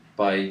stung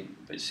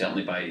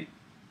certainly by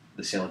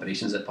the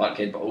celebrations at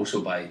Parkhead, but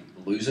also by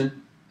losing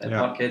at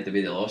Parkhead, the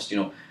way they lost.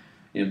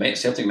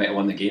 Celtic might have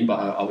won the game, but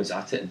I was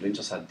at it, and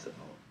Rangers had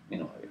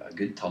a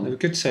good turn. A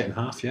good second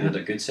half, yeah. They had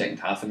a good second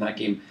half in that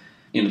game.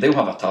 They'll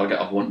have a target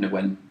of wanting to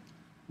win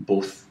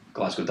both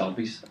Glasgow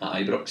derbies at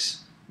Ibrox.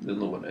 They'll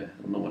not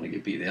want to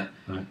get beat there.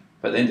 Right.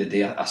 But at the end of the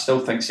day, I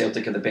still think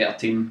Celtic are the better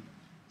team.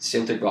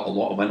 Celtic got a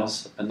lot of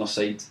winners on their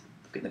side.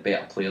 They've got the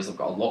better players. They've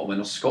got a lot of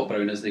winners. Scott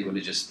Brown, is they going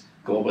to just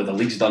go with the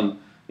league's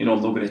done? I'm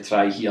not going to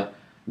try here.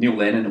 Neil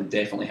Lennon will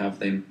definitely have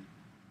them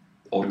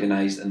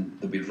organised, and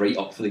they'll be right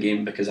up for the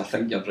game, because I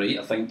think you're right.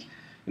 I think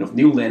if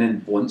Neil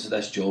Lennon wants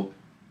this job,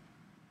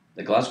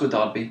 the Glasgow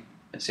derby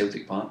at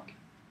Celtic Park,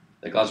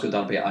 the Glasgow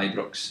derby at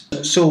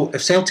Ibrox. So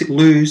if Celtic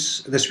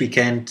lose this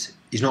weekend,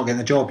 he's not getting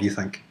the job, you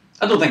think?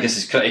 I don't think it's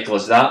as critical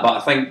as that, but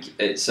I think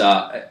it's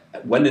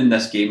winning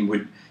this game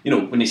would,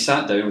 when he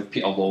sat down with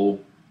Peter Law,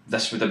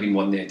 this would have been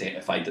one they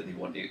identified that they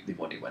want to win. They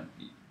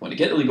want to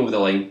get the league over the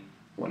line,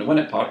 they want to win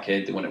at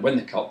Parkhead, they want to win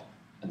the Cup,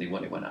 and they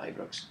want to win at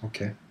Ibrox.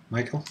 Okay.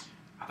 Michael?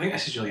 I think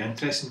this is really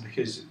interesting,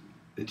 because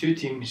the two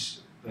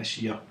teams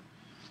this year,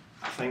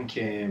 I think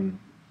when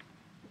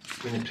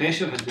the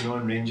pressure has been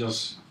on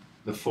Rangers,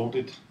 they've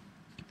folded.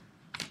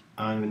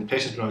 And when the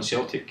pressure's been on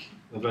Celtic,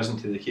 they've risen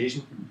to the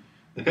occasion.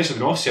 The pressure's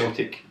been off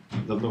Celtic,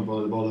 they've not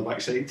bothered the ball the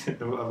backside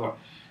or whatever.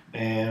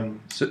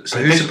 So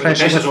who's the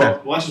pressure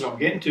off? Well, this is what I'm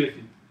getting to.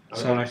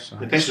 Sorry.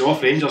 The pressure's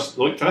off Rangers,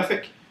 they look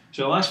terrific.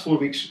 So the last 4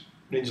 weeks,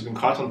 Rangers have been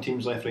clattering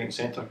teams left, right and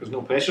centre because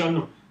no pressure on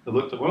them. They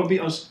looked like world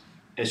beaters.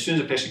 As soon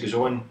as the pressure goes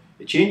on,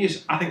 it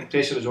changes. I think the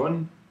pressure is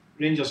on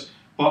Rangers,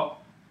 but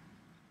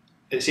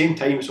at the same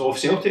time it's off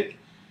Celtic.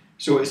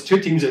 So it's two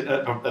teams that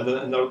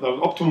in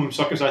their optimum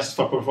circumstances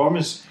for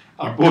performance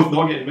are both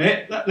not getting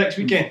met that next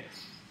weekend.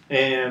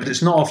 But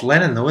it's not off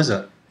Lennon though, is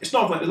it? It's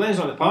not. Lennon's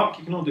not in the park.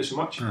 You can only do so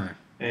much.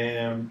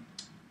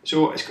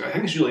 So I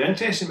think it's really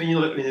interesting when you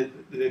look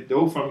at the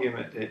Old Firm game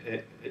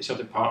at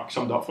Celtic Park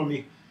summed up for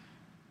me.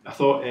 I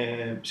thought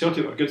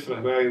Celtic were good for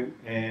a while.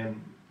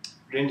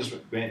 Rangers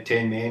went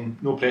 10 men,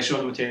 no pressure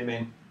on them with 10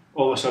 men.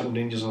 All of a sudden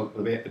Rangers are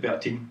the better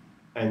team,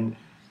 and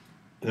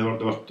they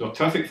were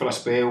terrific for a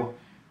spell.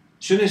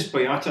 As soon as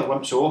Boyata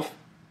limps off,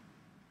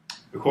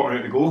 the quarter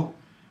out to go,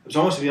 it was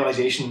almost a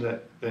realisation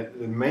that the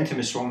momentum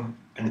is swung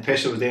and the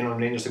pressure was then on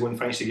Rangers to go and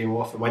finish the game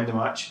off and win the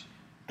match,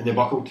 and they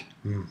buckled.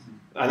 And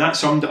that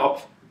summed it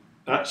up.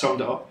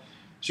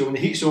 So when the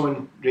heat's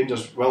on,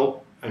 Rangers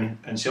will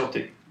and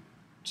Celtic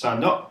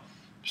stand up.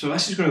 So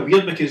this is going to be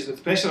weird, because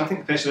I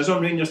think the pressure is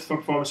on Rangers for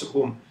performance at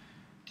home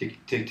to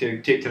take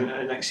to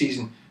the next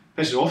season.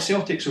 Pressure off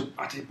Celtic, so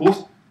I think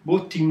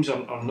both teams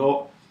are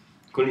not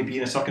going to be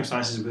in the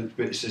circumstances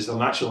which is their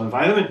natural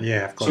environment.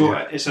 Yeah, of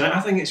course. So I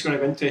think it's going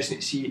to be interesting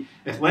to see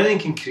if Lennon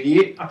can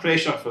create a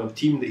pressure for the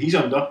team that he's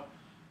under.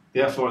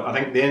 Therefore, I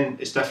think then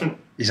it's different.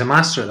 He's a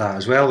master at that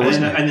as well,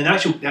 isn't he? And the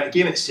actual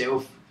game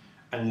itself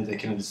and the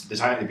kind of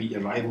desire to beat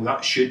your rival,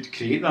 that should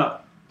create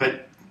that.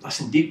 But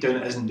listen, deep down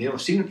it isn't there.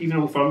 I've seen even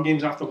Old Firm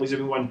games after Leeds have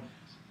been won.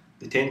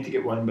 they tend to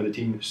get won by the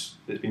team that's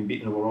been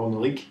beaten overall in the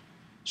league.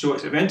 So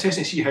it'll be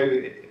interesting to see how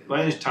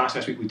Lennon's task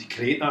this week will be to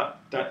create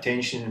that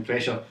tension and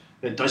pressure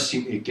that does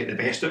seem to get the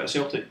best out of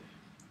Celtic.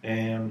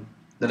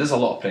 There is a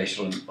lot of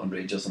pressure on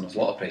Rangers, and there's a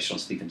lot of pressure on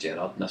Steven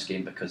Gerrard in this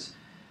game because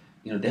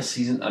their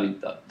season. I mean,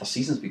 their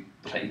season's been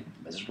pretty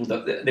miserable.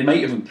 They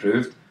might have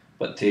improved,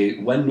 but to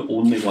win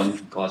only one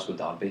Glasgow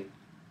derby,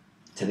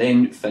 to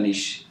then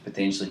finish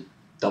potentially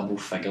double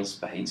figures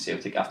behind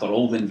Celtic after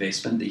all the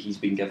investment that he's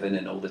been given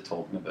and all the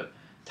talking about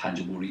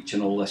tangible reach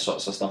and all this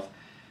sorts of stuff.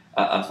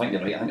 I think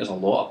you're right. I think there's a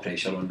lot of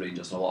pressure on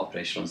Rangers and a lot of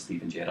pressure on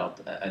Steven Gerrard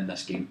in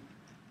this game.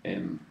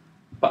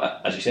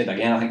 But as you said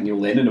again, I think Neil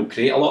Lennon will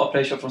create a lot of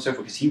pressure for himself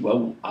because he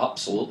will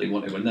absolutely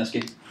want to win this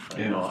game.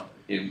 Yeah.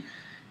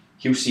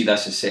 He'll see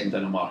this as setting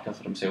down a marker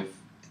for himself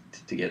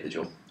to get the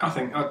job. I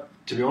think,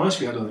 to be honest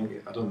with you,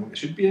 I don't think there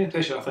should be any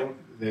pressure. I think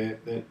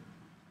the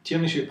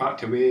Tierney should be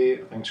packed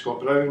away. I think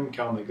Scott Brown,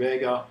 Cal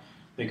McGregor,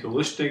 Michael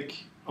Lustig,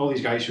 all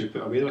these guys should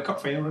put away. They're a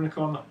cup final in the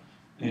corner.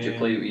 Would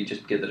you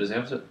just get the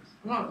reserves it?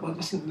 No,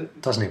 listen.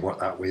 Doesn't it work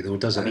that way though?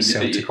 Does it?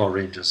 Celtic or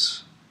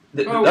Rangers?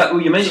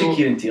 You mentioned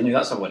Kieran Tierney.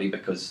 That's a worry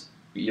because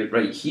you're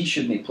right. He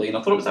shouldn't play. And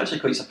I thought it was actually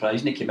quite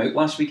surprising. He came out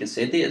last week and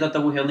said he had a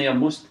double hernia.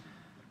 Most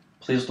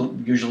players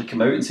don't usually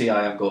come out and say,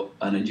 "I've got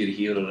an injury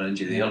here or an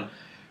injury there,"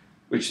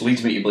 which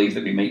leads me to believe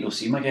that we might not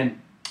see him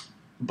again.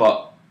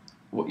 But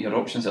what your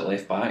options at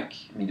left back?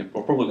 I mean,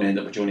 we're probably going to end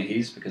up with Johnny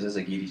Hayes because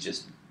Izagiri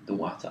just don't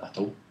want it at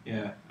all.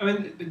 Yeah, I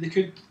mean they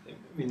could.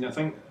 I mean, I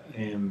think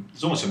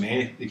there's almost so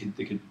many they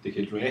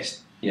could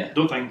rest. Yeah. I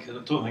don't think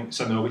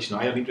Simonovic and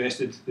I have been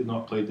rested. They've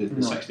not played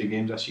the 60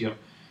 games this year.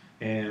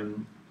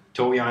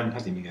 Toljan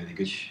hasn't been very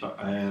good,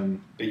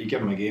 but you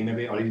give him a game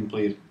maybe, or even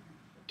play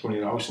Tony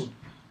Ralston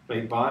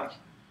right back.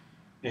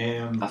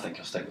 I think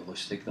I'll stick with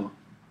Lustig though.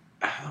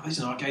 He's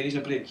another guy. He's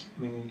a break.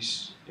 I mean,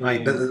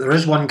 Right, but there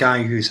is one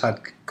guy who's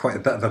had quite a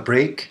bit of a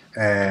break,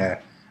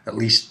 at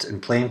least in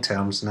playing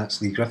terms, and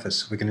that's Lee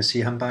Griffiths. We're going to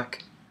see him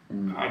back.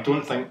 I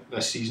don't think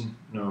this season.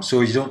 No. So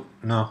you don't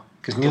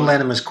because Neil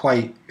Lennon was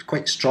quite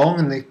strong,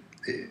 and he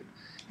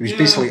was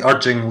basically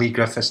urging Lee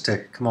Griffiths to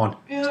come on.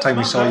 It's time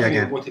we saw you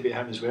again. Motivate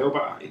him as well,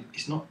 but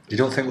he's not. You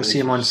don't think we'll see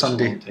him on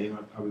Sunday?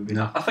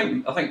 No. I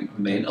think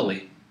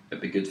mentally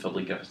it'd be good for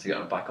Lee Griffiths to get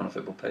him back on a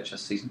football pitch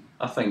this season.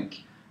 I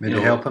think maybe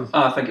help him.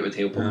 I think it would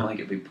help him. I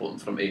think it'd be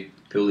important for him to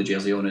pull the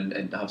jersey on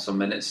and have some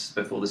minutes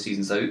before the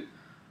season's out.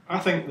 I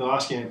think the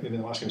last game of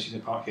the season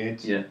at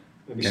Parkhead. Yeah.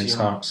 Maybe against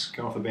Hearts.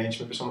 Come off the bench,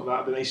 maybe something like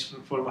that would be nice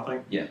for him, I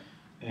think. Yeah.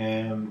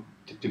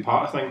 To do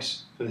part of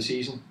things for the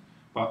season,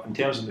 but in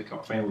terms of the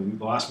cup final,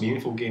 the last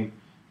meaningful game,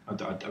 I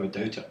would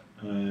doubt it.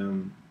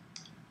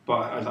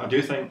 But I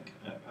do think,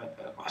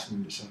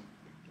 listen, it's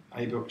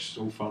Ibrox,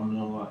 Old Firm,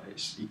 and all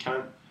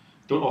that.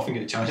 Don't often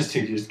get a chance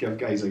to just give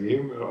guys a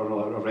game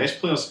or rest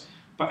players.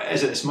 But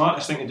is it the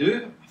smartest thing to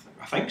do?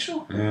 I think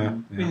so. Yeah.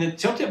 I mean, the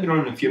Celtic have been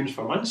running in fumes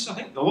for months. I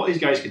think a lot of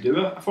these guys could do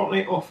a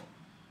fortnight off.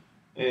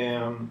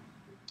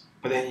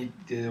 But then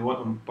do they want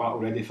them battle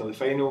ready for the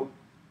final?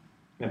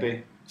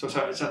 Maybe. So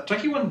it's a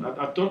tricky one.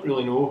 I don't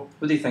really know.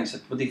 What do you think's a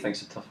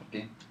tougher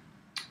game?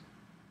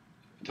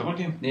 A tougher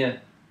game? Yeah.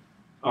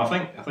 I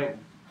think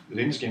the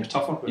Rangers game is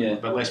tougher, but a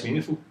bit less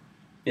meaningful.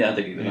 Yeah, I'd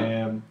agree with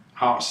that.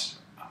 Hearts,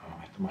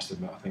 I must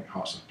admit, I think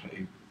Hearts are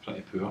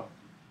pretty poor.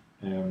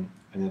 And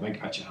the big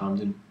pitch at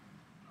Hampden,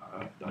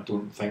 I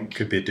don't think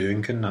could be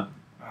doing, couldn't it?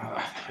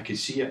 I could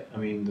see it. I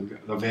mean,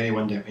 they're very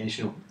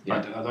one-dimensional. Yeah.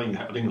 I don't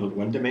even look at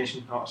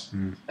one-dimension Hearts.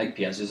 I think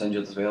Piazza's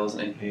injured as well,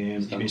 isn't he?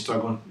 He's been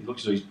struggling. He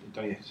looks as though he's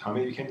done his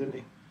hammy weekend, didn't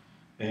he?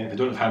 If I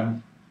don't have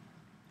him,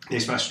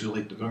 Naismith's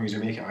really don't think he's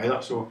going to make it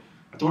either. So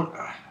I don't.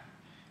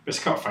 It's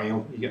a cup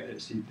final. You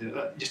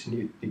just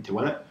need to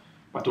win it.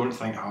 But I don't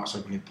think Hearts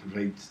are going to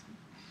provide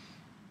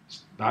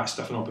that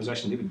stiff an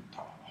opposition. They've been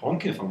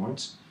honking for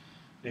once.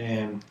 So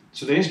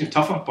the game's going to be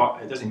tougher,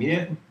 but it doesn't mean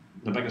anything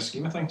in the bigger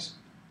scheme of things.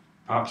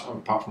 Perhaps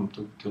apart from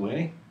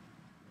Tuleni.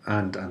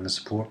 And the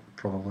support,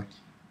 probably.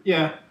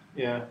 Yeah.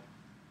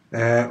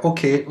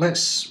 Okay,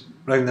 let's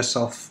round this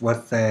off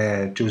with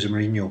Jose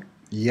Mourinho.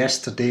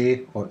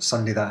 Yesterday, or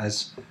Sunday that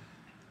is,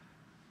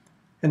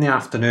 in the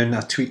afternoon,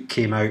 a tweet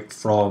came out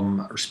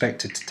from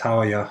respected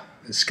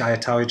Sky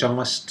Italia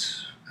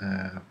journalist,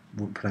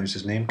 won't pronounce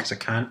his name because I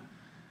can't,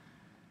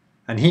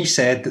 and he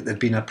said that they'd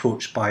been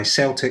approached by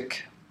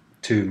Celtic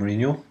to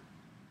Mourinho,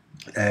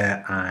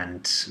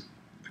 and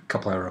a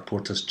couple of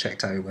reporters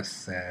checked out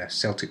with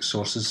Celtic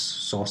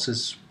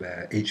sources,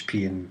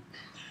 HP and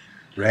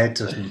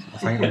Red, I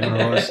think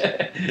it was,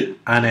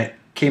 and it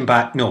came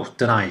back, no,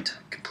 denied.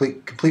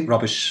 Complete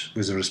rubbish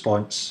was the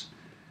response.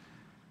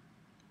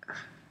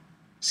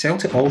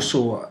 Celtic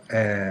also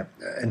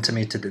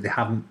intimated that they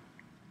haven't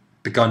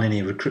begun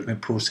any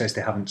recruitment process,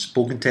 they haven't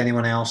spoken to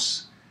anyone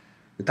else.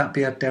 Would that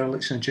be a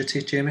dereliction of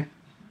duty, Jamie?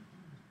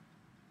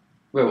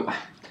 Well,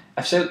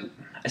 I've said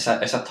it's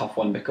a tough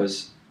one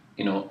because,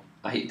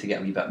 I hate to get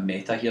a wee bit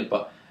meta here,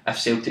 but if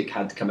Celtic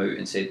had come out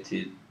and said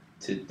to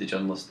the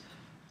journalist,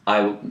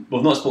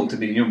 we've not spoken to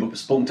Mourinho, but we've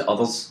spoken to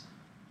others,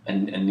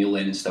 and Neil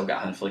Lennon's still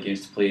got a handful of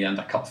games to play and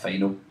a cup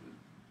final,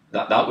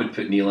 that would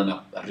put Neil in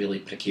a really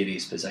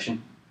precarious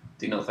position.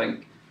 Do you not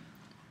think?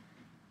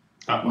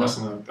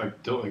 Listen, I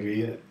don't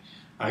agree.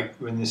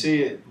 When they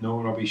say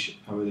no rubbish,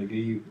 I would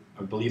agree.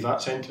 I believe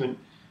that sentiment.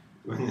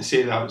 When they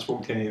say they haven't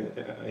spoken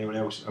to anyone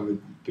else, I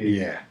would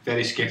be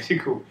very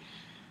sceptical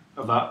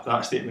of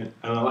that statement,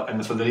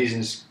 and for the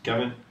reasons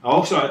given. I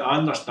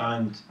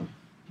understand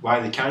why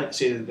they can't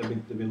say that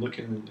they've been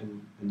looking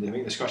and they're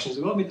making discussions.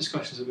 They've all made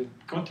discussions. They've been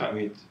contact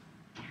made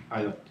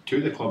either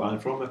to the club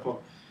and from the club.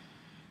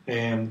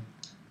 And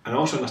I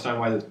also understand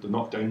why they've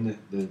knocked down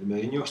the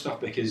Mourinho stuff,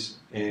 because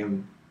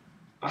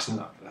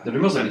listen, the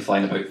rumours have been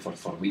flying about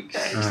for weeks.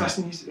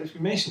 Listen, as we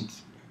mentioned,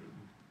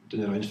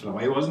 doing the rounds for a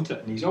while, wasn't it?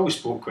 And he's always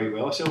spoke quite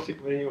well of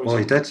Celtic. Mourinho. Well,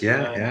 he did,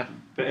 yeah.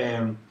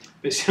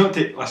 But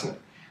Celtic, listen.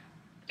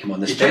 Come on,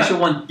 the special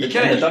one. You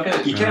kind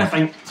of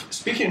think,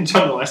 speaking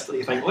journalistically,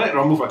 you think, let it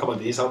rumble for a couple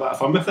of days, have a bit of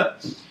fun with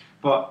it.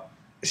 But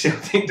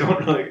Celtic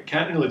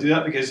can't really do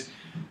that, because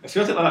if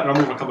Celtic let it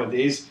rumble for a couple of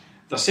days,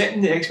 they're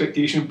setting the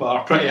expectation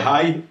bar pretty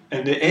high,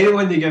 and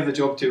anyone they give the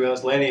job to, whether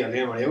it's Lenny or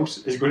anyone else,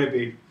 is going to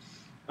be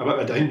a bit of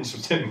a down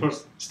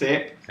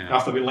step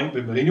after being linked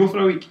with Mourinho for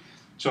a week.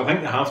 So I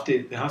think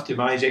they have to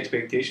manage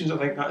expectations. I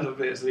think that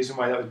is the reason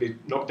why that would be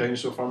knocked down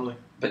so firmly.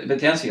 But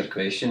to answer your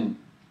question,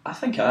 I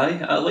think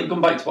I like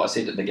going back to what I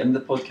said at the beginning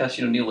of the podcast.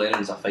 You know, Neil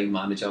Lennon's a fine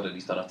manager and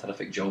he's done a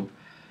terrific job.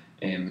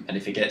 And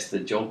if he gets the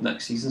job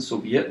next season, so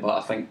be it. But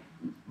I think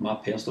my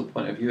personal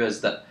point of view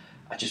is that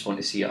I just want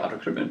to see a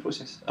recruitment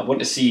process. I want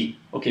to see,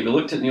 okay, we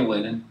looked at Neil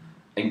Lennon,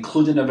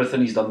 including everything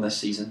he's done this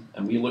season,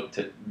 and we looked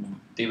at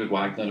David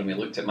Wagner and we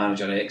looked at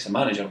Manager X and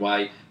Manager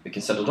Y. We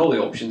considered all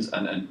the options,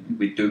 and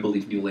we do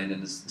believe Neil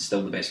Lennon is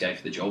still the best guy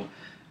for the job.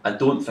 I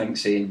don't think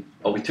saying,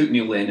 oh, we took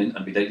Neil Lennon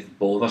and we didn't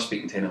bother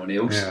speaking to anyone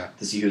else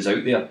to see who's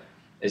out there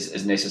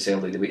is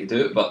necessarily the way to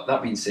do it. But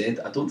that being said,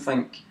 I don't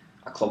think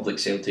a club like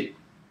Celtic,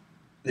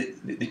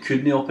 they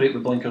couldn't operate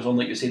with blinkers on,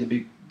 like you say. They'd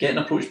be getting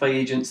approached by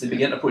agents, they'd be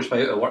getting approached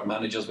by out-of-work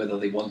managers, whether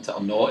they want it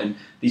or not, and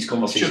these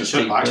conversations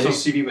take place.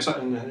 Baxter's CV was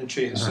sitting in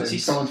Trace. Is he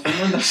still in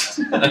Finland?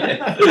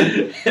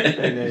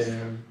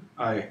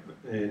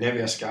 And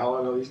Nevi Escala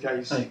and all these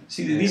guys.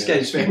 See, these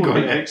guys, people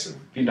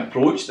being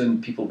approached,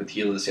 and people would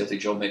hear the Celtic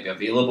job might be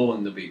available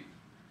and they'll be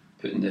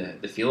putting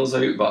the feelers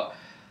out, but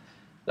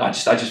I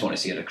just want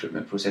to see a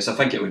recruitment process. I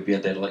think it would be a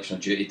dereliction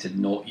of duty to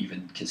not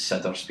even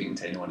consider speaking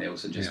to anyone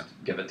else and just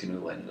give it to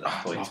Neil Lennon at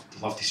that point.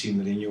 I'd love to see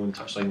Mourinho on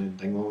touchline in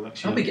Dingwall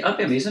next year. That'd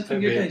be amazing for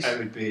you guys. It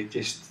would be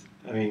just,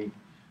 I mean,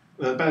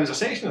 but there's a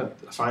section of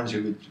fans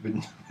who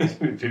would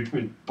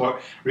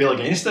rail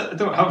against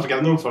it. I haven't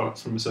forgiven them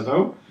from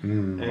Seville.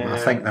 I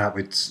think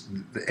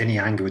that any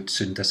anger would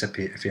soon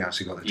dissipate if he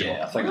actually got the job.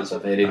 Yeah, I think that's a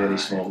very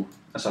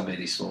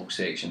small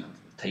section.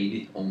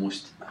 Tidy,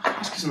 almost.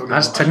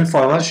 That's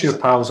tinfoil. That's your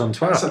pals on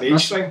Twitter. That's an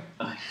age thing.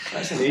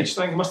 That's an age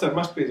thing. It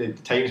must be the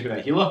times when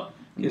a healer.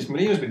 Because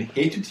Mourinho's been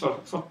hated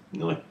for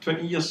nearly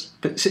 20 years.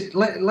 But see,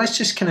 let's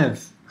just kind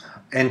of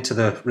enter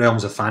the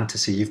realms of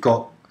fantasy. You've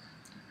got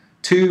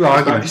two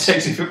arguments.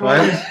 Sexy football.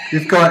 Right?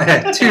 You've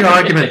got two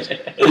arguments.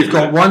 You've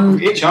got one.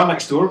 HR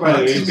next door, by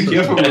the way. Be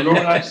careful when we're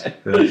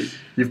going.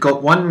 You've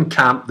got one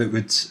camp that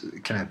would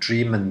kind of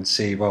dream and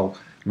say, well,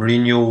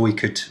 Mourinho, he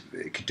could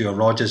do a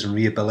Rodgers and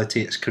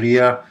rehabilitate his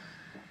career.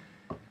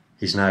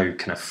 He's now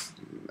kind of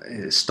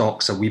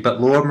stocks a wee bit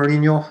lower,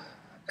 Mourinho,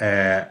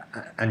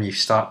 and you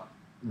start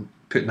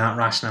putting that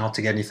rationale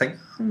together and you think,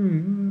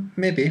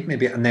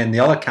 maybe. And then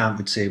the other camp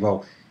would say,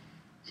 well,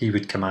 he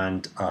would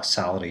command a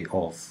salary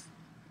of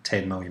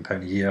 £10 million a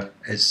year.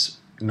 It's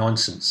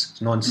nonsense.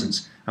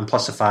 And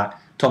plus the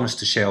fact Thomas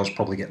Tuchel's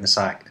probably getting the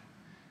sack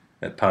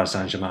at Paris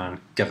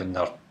Saint-Germain, given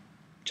their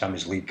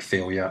Champions League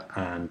failure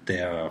and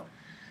their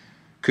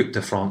Coupe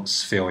de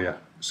France failure.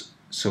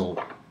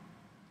 So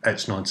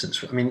it's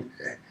nonsense. I mean,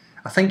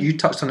 I think you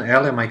touched on it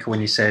earlier, Michael,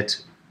 when you said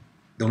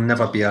there'll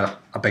never be a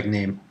big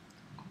name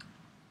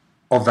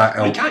of that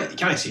ilk. You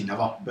can't say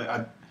never,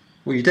 but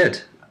well, you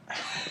did.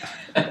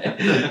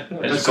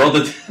 It does sound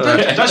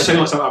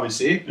like something I would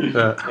say.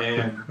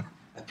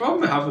 The problem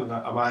with having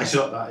a manager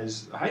like that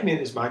is high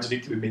maintenance managers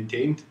need to be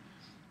maintained,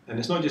 and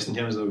it's not just in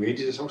terms of their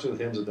wages, it's also in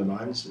terms of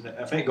demands. And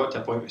I think it got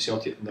to a point with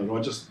Celtic and the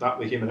Rodgers that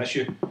became an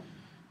issue.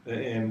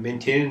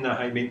 Maintaining a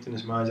high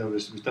maintenance manager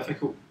was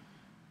difficult.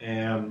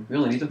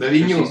 Really need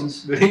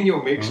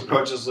Mourinho makes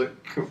Rodgers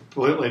look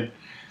completely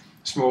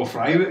small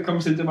fry when it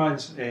comes to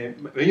demands.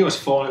 Mourinho has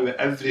fallen out with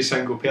every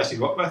single person he's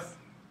worked with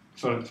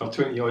for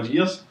 20 odd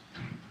years.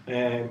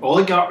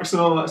 Oligarchs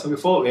and all that, so we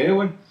fall out with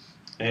anyone.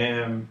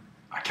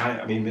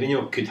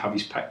 Mourinho could have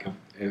his pick of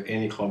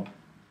any club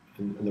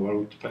in the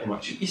world, pretty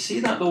much. You say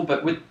that though,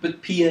 but would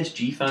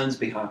PSG fans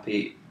be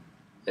happy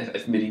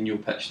if Mourinho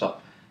pitched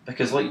up?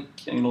 Because like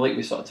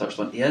we sort of touched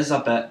on, he is a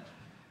bit.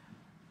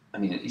 I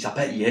mean, he's a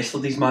bit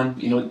yesterday's man.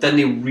 Didn't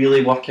he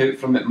really work out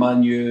from it,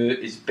 Man U?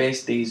 His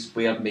best days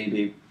were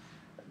maybe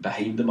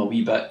behind him a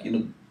wee bit.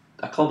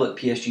 A club like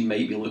PSG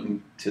might be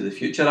looking to the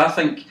future. I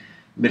think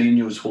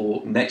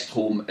Mourinho's next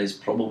home is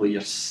probably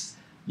your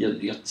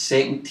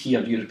second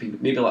tier European,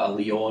 maybe like a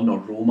Lyon or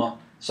Roma,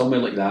 somewhere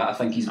like that. I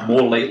think he's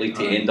more likely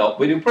to end up.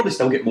 Well, he'll probably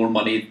still get more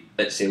money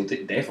at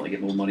Celtic. Definitely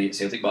get more money at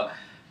Celtic, but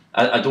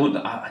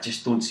I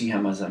just don't see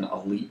him as an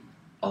elite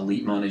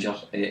manager.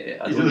 You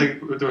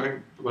don't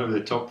think one of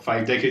the top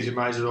 5 decades of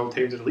managers of all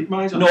time is an elite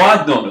manager? No,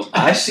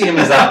 I see him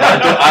as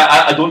that. But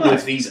I don't know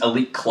if these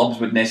elite clubs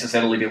would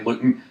necessarily be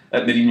looking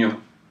at Mourinho.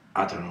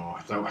 I don't know.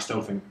 I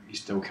still think he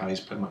still carries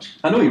pretty much.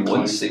 I know he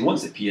wants the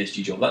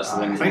PSG job. That's the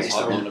I one think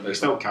he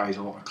still carries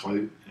a lot of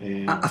clout.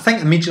 I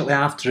think immediately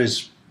after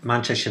his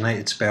Manchester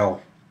United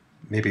spell,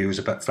 maybe he was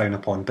a bit frowned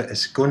upon, but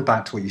it's going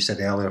back to what you said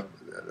earlier.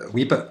 A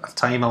wee bit of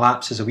time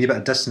elapses, a wee bit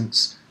of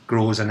distance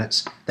grows,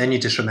 and then you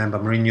just remember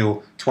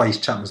Mourinho, twice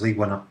Champions League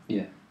winner.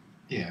 Yeah.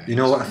 You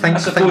know what I think? I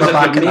suppose if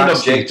the main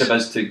objective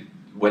is to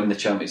win the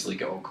Champions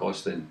League at all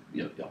costs, then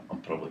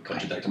I'm probably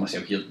contradicting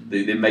myself here.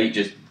 They might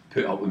just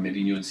put up with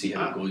Mourinho and see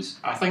how it goes.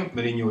 I think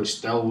Mourinho is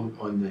still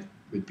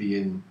would be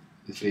in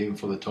the frame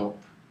for the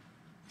top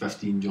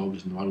 15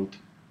 jobs in the world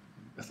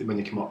when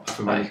they come up.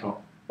 I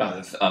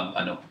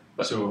know.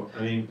 But so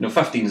I mean,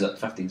 15's a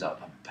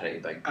pretty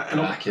big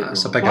bracket.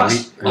 That's a big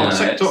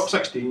elite. Top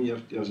 16,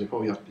 you're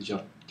probably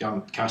your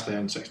cast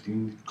iron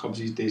 16 clubs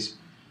these days.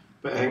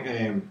 But I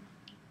think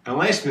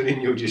unless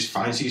Mourinho just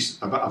fancies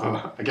a bit of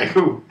a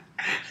giggle.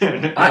 You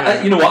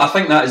know what? I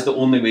think that is the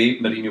only way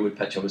Mourinho would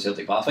pitch up with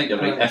Celtic. But I think you're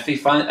right.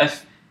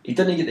 If he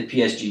didn't get the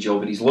PSG job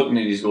and he's looking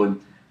and he's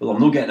going, well,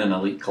 I'm not getting an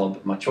elite club.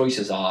 My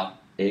choices are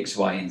X,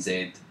 Y, and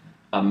Z.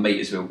 I might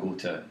as well go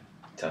to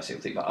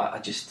Celtic. But I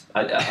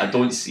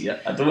don't see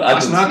it. I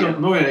don't see it.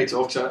 I'm not right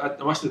off.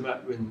 I must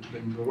admit, when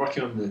we were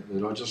working on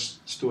the Rodgers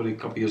story a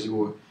couple of years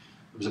ago,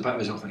 there was a bit of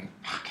myself thinking,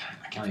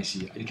 I can't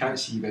see it. You can't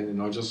see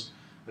Brendan Rodgers.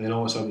 And then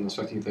all of a sudden there's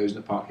 15,000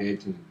 at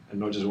Parkhead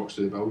and Rodgers walks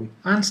through the building.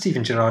 And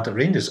Steven Gerrard at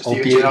Rangers,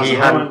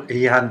 albeit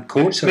he hadn't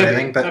coached or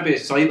anything. But maybe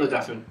it's slightly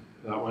different,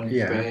 that one.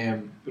 Yeah.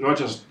 But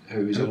Rodgers,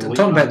 who was I'm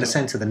talking about the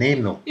sense of the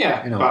name though.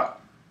 Yeah,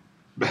 but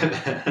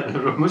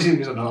Mourinho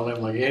was another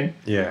level again.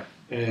 Yeah.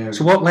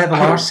 So what level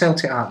are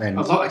Celtic at then?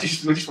 I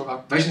just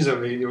have visions of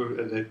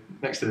Mourinho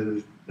next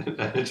to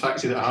the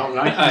taxi that I have,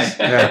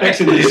 right? Next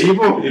to the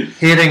gazebo.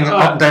 Hearing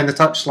up and down the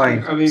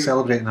touchline,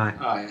 celebrating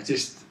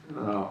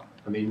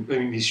I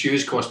mean, his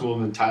shoes cost more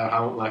than the entire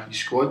Hamilton Academy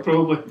squad,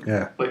 probably.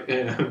 Yeah.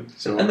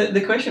 So. And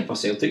the question for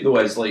Celtic, though,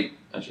 is like,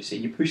 as you say,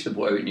 you push the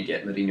boat out and you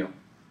get Mourinho,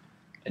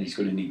 and he's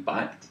going to need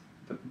backed.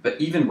 But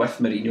even with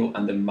Mourinho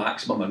and the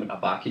maximum amount of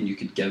backing you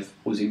could give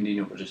Jose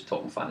Mourinho, we're just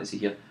talking fantasy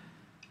here,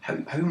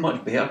 how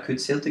much better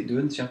could Celtic do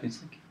in the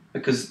Champions League?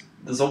 Because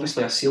there's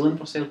obviously a ceiling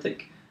for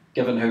Celtic,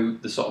 given how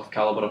the sort of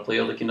calibre of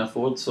player they can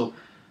afford. So,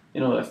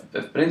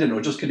 if Brendan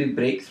Rodgers could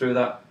break through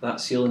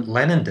that ceiling.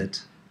 Lennon did.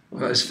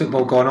 Has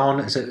football gone on?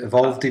 Has it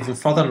evolved even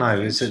further now?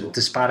 Is it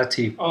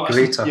disparity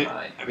greater?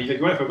 I mean,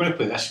 if we're going to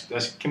play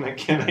this kind of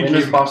game, when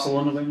is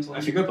Barcelona wins?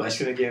 If you're going to play this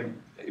kind of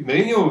game,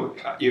 Mourinho,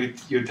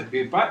 you'd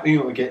be back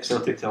Mourinho to get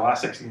Celtic to the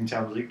last 16 in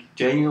Champions League.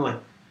 Genuinely,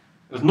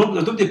 there's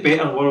nobody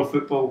better in world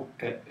football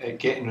at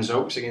getting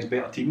results against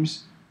better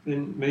teams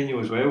than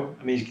Mourinho as well.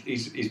 I mean,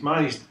 he's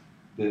managed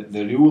the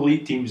real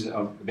elite teams that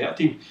are the better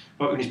teams,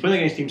 but when he's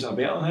playing against teams that are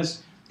better than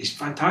his, he's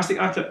fantastic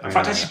at it. In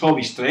fact, that's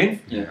probably his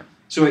strength. Yeah.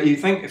 So you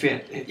think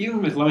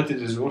even with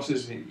limited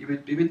resources, he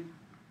would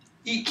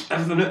eke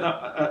everything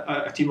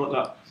out a team like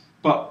that.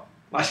 But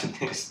listen,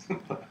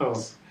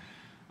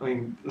 I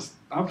mean, there's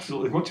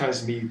absolutely no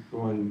chance of me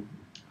going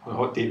on a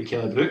hot date with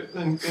Kelly Brook.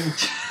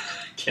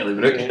 Kelly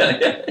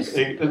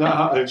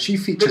Brook. She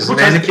features in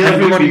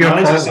every one of your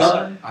calls.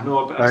 I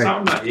know, but it's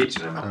not that age.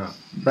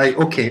 Right,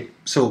 okay.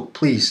 So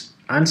please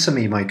answer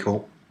me,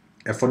 Michael.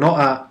 If we're not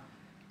at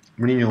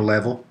Mourinho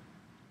level,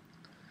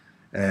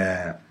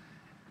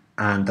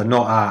 and they're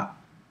not at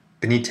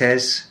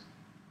Benitez,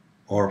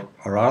 or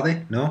are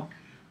they? No?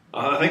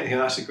 I think they can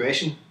ask the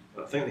question.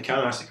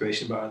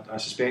 But I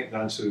suspect the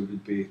answer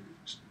would be...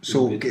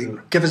 So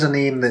give us a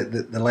name,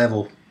 the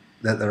level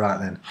that they're at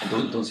then. I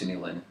don't see Neil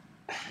Lennon.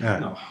 Yeah.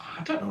 No,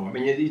 I don't know. I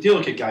mean, you do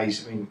look at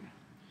guys, you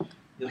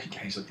look at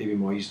guys like David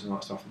Moyes and all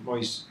that stuff.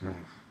 Moyes,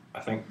 I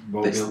think,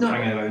 will be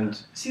hanging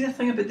around. See, the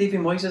thing about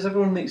David Moyes is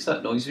everyone makes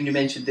that noise when you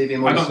mention David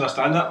Moyes. I don't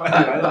understand that.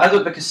 But I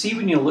don't, because see,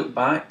 when you look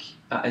back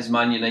at his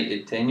Man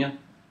United tenure,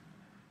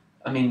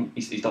 I mean,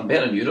 he's done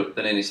better in Europe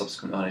than any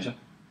subsequent manager.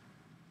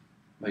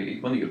 He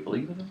won the Europa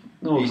League with him?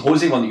 No,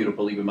 Jose won the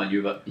Europa League with Man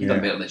U, but he done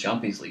better in the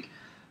Champions League.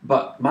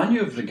 But Man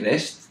U have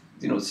regressed.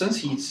 Since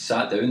he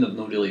sat down, they've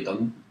not really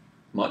done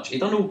much. He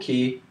done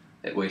okay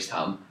at West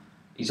Ham.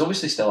 He's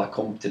obviously still a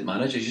competent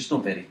manager. He's just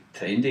not very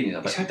trendy. He's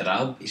a bit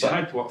drab. He's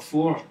had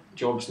 4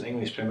 jobs in the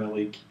English Premier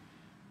League.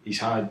 He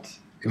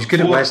was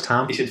good at West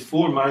Ham. He's had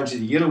 4 Manager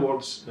of the Year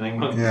awards in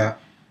England. Yeah.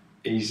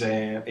 He's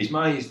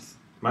managed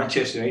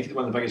Manchester United,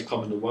 one of the biggest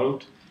clubs in the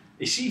world.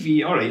 His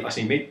CV, alright,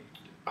 listen, he made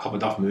a couple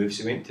of daft moves.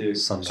 He went to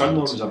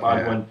Sunderland was a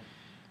bad one.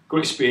 Go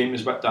to Spain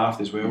was a bit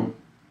daft as well.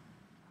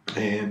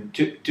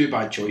 Two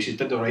bad choices.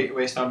 Did alright at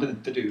West Ham.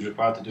 Did what he was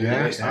required to do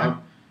at West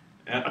Ham.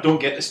 I don't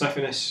get the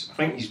sniffiness. I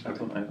think he's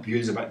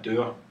viewed as a bit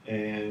dour.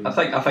 I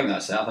think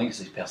that's it. I think it's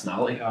his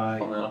personality. I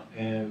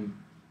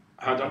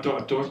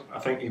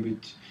think he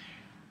would.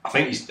 I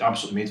think he's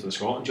absolutely made for the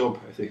Scotland job.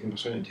 If they can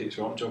persuade him to take the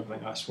Scotland job, I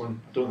think that's one.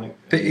 I don't think.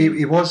 But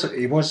he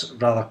was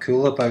rather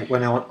cool about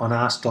when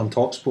asked on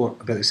TalkSport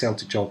about the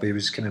Celtic job. He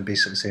was kind of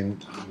basically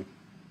saying,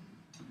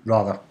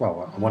 rather,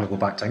 well, I want to go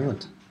back to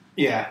England.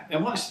 Yeah,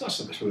 and that's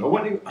where I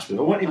want to. That's where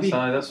I want to be.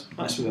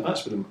 That's where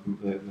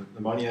the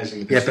money is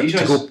and the prestige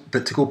is.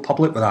 To go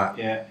public with that.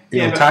 Yeah.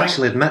 To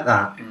actually admit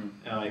that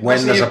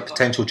when there's a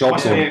potential job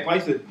going. He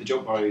applied for the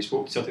job, or he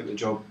spoke to Celtic about the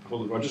job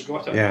before Rodgers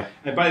got it. Yeah.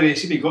 And by the way,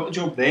 see, he got the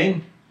job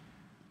then.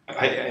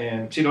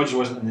 Say Rodgers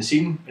wasn't in the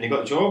scene and he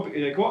got the job.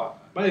 He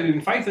got, by the way,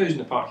 even 5,000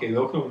 at Parkhead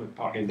welcome at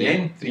Parkhead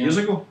then 3 years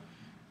ago.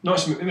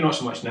 Maybe not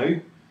so much now.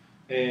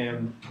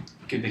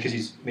 Because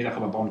he's made a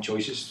couple of bomb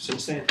choices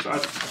since then. But I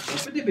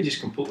think they'd be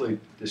just completely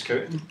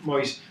discounting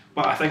Moyes.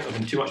 But I think there's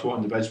been too much water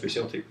on the bridge by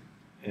Celtic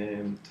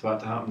for that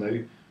to happen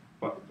now.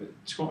 But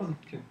Scotland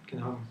can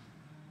have him.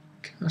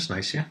 That's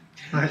nice, yeah.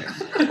 Right.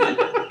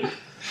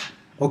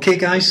 Okay,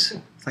 guys.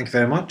 Thank you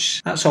very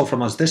much. That's all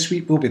from us this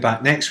week. We'll be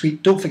back next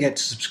week. Don't forget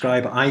to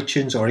subscribe at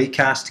iTunes or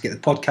Acast to get the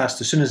podcast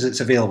as soon as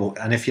it's available.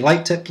 And if you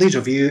liked it, please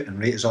review and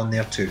rate us on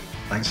there too.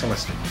 Thanks for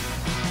listening.